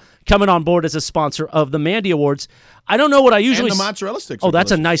Beam coming on board as a sponsor of the Mandy Awards. I don't know what I usually... And the mozzarella sticks. Oh, are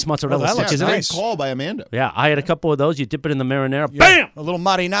that's a delicious. nice mozzarella Oh, that stick, looks isn't Great it? nice. call by Amanda. Yeah, I had a couple of those. You dip it in the marinara. Yeah. Bam! A little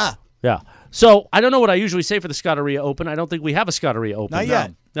marina. Yeah. So I don't know what I usually say for the SCOTT-A-RHEA Open. I don't think we have a SCOTT-A-RHEA Open. Not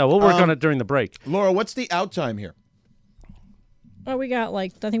yet. No, we'll work on it during the break. Laura, what's the out time here? Oh, I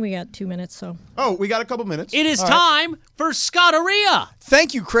think we got 2 minutes, so. Oh, we got a couple minutes. It is time for SCOTT-A-RHEA.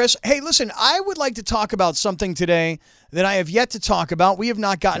 Thank you, Chris. Hey, listen, I would like to talk about something today that I have yet to talk about. We have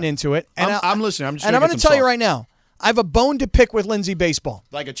not gotten into it. And I'm listening. I'm just and I'm going to tell you right now, I have a bone to pick with Lindsey baseball.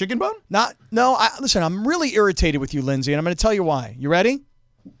 Like a chicken bone? Listen, I'm really irritated with you, Lindsey, and I'm going to tell you why. You ready?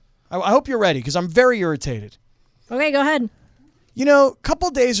 I hope you're ready because I'm very irritated. Okay, go ahead. You know, a couple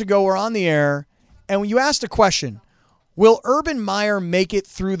days ago, we're on the air, and you asked a question. Will Urban Meyer make it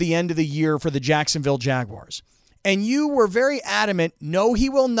through the end of the year for the Jacksonville Jaguars? And you were very adamant, no, he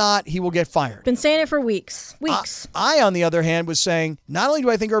will not. He will get fired. Been saying it for weeks. I, on the other hand, was saying, not only do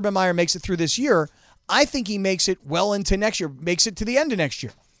I think Urban Meyer makes it through this year, I think he makes it well into next year, makes it to the end of next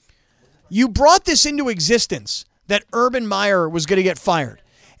year. You brought this into existence, that Urban Meyer was going to get fired.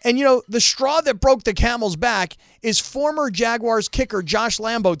 And, you know, the straw that broke the camel's back is former Jaguars kicker Josh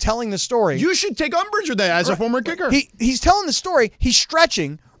Lambo telling the story. You should take umbrage with that as a former kicker. He's telling the story. He's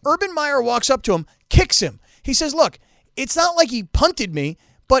stretching. Urban Meyer walks up to him, kicks him. He says, look, it's not like he punted me,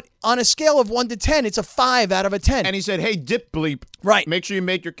 but on a scale of 1 to 10, it's a 5 out of a 10. And he said, hey, dip bleep. Right. Make sure you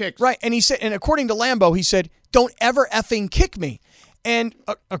make your kicks. Right. And he said, and according to Lambo, he said, don't ever effing kick me. And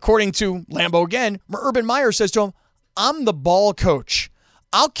according to Lambo again, Urban Meyer says to him, I'm the ball coach.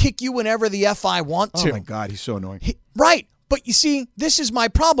 I'll kick you whenever the F I want to. Oh, my God. He's so annoying. Right. But you see, this is my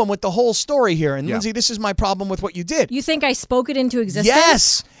problem with the whole story here. And Lindsey, this is my problem with what you did. You think I spoke it into existence?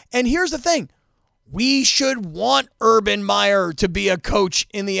 Yes. And here's the thing. We should want Urban Meyer to be a coach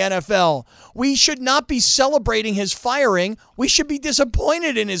in the NFL. We should not be celebrating his firing. We should be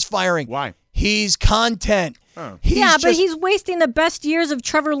disappointed in his firing. Why? He's content. But he's wasting the best years of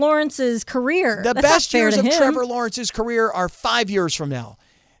Trevor Lawrence's career. The best years of Trevor Lawrence's career are 5 years from now.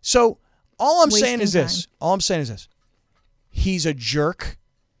 So all I'm saying is this. He's a jerk.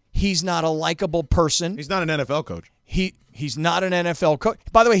 He's not a likable person. He's not an NFL coach. He's not an NFL coach.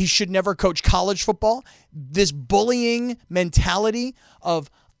 By the way, he should never coach college football. This bullying mentality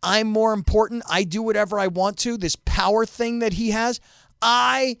of I'm more important, I do whatever I want to, this power thing that he has,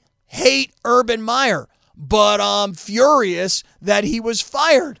 I hate Urban Meyer, but I'm furious that he was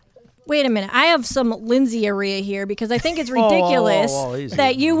fired. Wait a minute. I have some Lindsey-A-RHEA here because I think it's ridiculous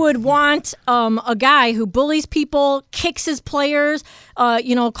that you would want a guy who bullies people, kicks his players,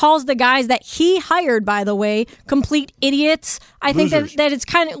 calls the guys that he hired, by the way, complete idiots. I think that it's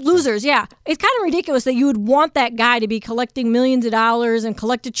kind of losers. Yeah. It's kind of ridiculous that you would want that guy to be collecting millions of dollars and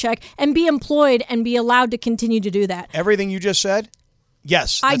collect a check and be employed and be allowed to continue to do that. Everything you just said?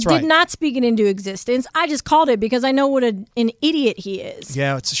 Yes, that's right. I did not speak it into existence. I just called it because I know what an idiot he is.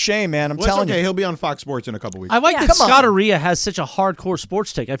 Yeah, it's a shame, man. I'm telling you. He'll be on Fox Sports in a couple weeks. I like that SCOTT-A-RHEA has such a hardcore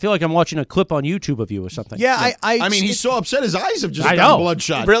sports take. I feel like I'm watching a clip on YouTube of you or something. Yeah, I mean, he's so upset his eyes have just gotten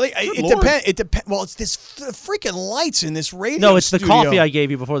bloodshot. Really? It depends. Well, it's this freaking lights in this radio No, it's studio. the coffee I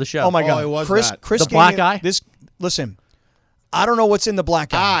gave you before the show. Oh, my God. It was Chris the black eye? Listen, I don't know what's in the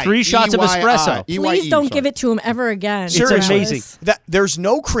black eye. 3 shots of espresso. Please don't give it to him ever again. It's amazing. There's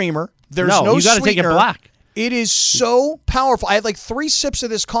no creamer. There's no you got to take it black. It is so powerful. I had like 3 sips of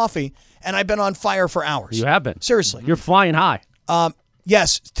this coffee, and I've been on fire for hours. You have been. Seriously. You're flying high.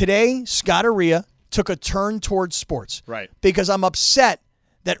 Yes, today, SCOTT-A-RHEA took a turn towards sports. Right. Because I'm upset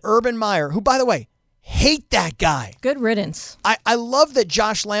that Urban Meyer, who, by the way, hate that guy. Good riddance. I love that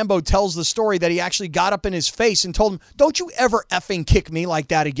Josh Lambo tells the story that he actually got up in his face and told him, don't you ever effing kick me like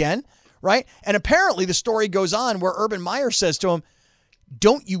that again, right? And apparently the story goes on where Urban Meyer says to him,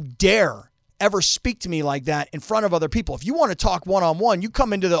 don't you dare ever speak to me like that in front of other people. If you want to talk one-on-one, you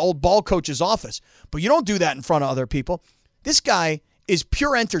come into the old ball coach's office, but you don't do that in front of other people. This guy is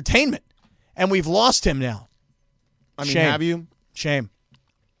pure entertainment, and we've lost him now. I mean, Shame. have you? Shame.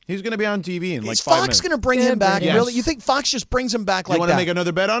 He's going to be on TV in like 5 minutes. Is Fox going to bring him back? Yes. Really? You think Fox just brings him back like that? You want to make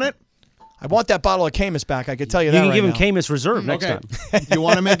another bet on it? I want that bottle of Camus back. I could tell you that. You can right give him now. Camus Reserve next time. You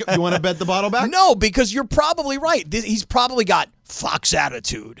want to bet the bottle back? No, because you're probably right. He's probably got Fox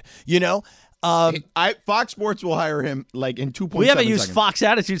attitude. You know. Fox Sports will hire him like in 2.7 seconds. We haven't used Fox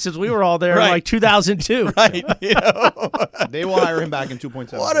attitude since we were all there in like 2002. Right. You know? They will hire him back in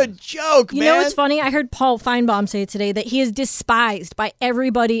 2.7 What a joke, man. You know what's funny? I heard Paul Feinbaum say today that he is despised by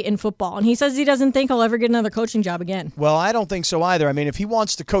everybody in football. And he says he doesn't think he'll ever get another coaching job again. Well, I don't think so either. I mean, if he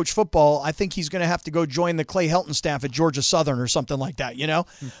wants to coach football, I think he's going to have to go join the Clay Helton staff at Georgia Southern or something like that, you know?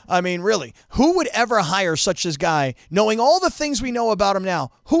 I mean, really, who would ever hire such a guy, knowing all the things we know about him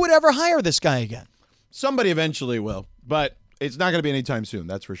now? Who would ever hire this guy again? Somebody eventually will, but it's not going to be anytime soon.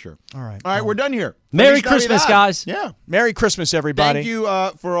 That's for sure. All right. All right, we're done here. Merry Feliz Christmas, Navidad. guys. Yeah. Merry Christmas, everybody. Thank you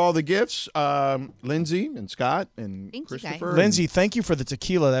for all the gifts, Lindsey and Scott and Thank you, guys. Christopher. Lindsey, thank you for the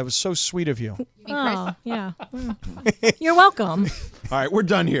tequila. That was so sweet of you. Oh, yeah. You're welcome. All right, we're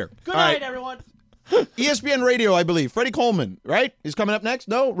done here. Good All night, right. everyone. ESPN Radio, I believe. Freddie Coleman, right? Is coming up next?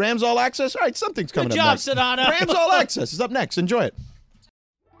 No? Rams All Access? All right, something's coming Good up job, next. Sedano. Rams All Access is up next. Enjoy it.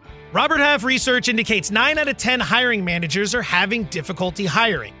 Robert Half research indicates 9 out of 10 hiring managers are having difficulty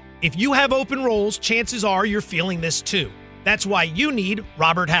hiring. If you have open roles, chances are you're feeling this too. That's why you need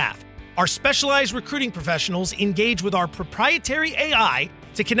Robert Half. Our specialized recruiting professionals engage with our proprietary AI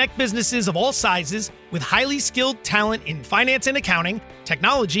to connect businesses of all sizes with highly skilled talent in finance and accounting,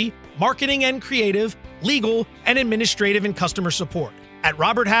 technology, marketing and creative, legal, and administrative and customer support. At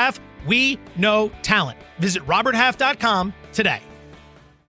Robert Half, we know talent. Visit roberthalf.com today.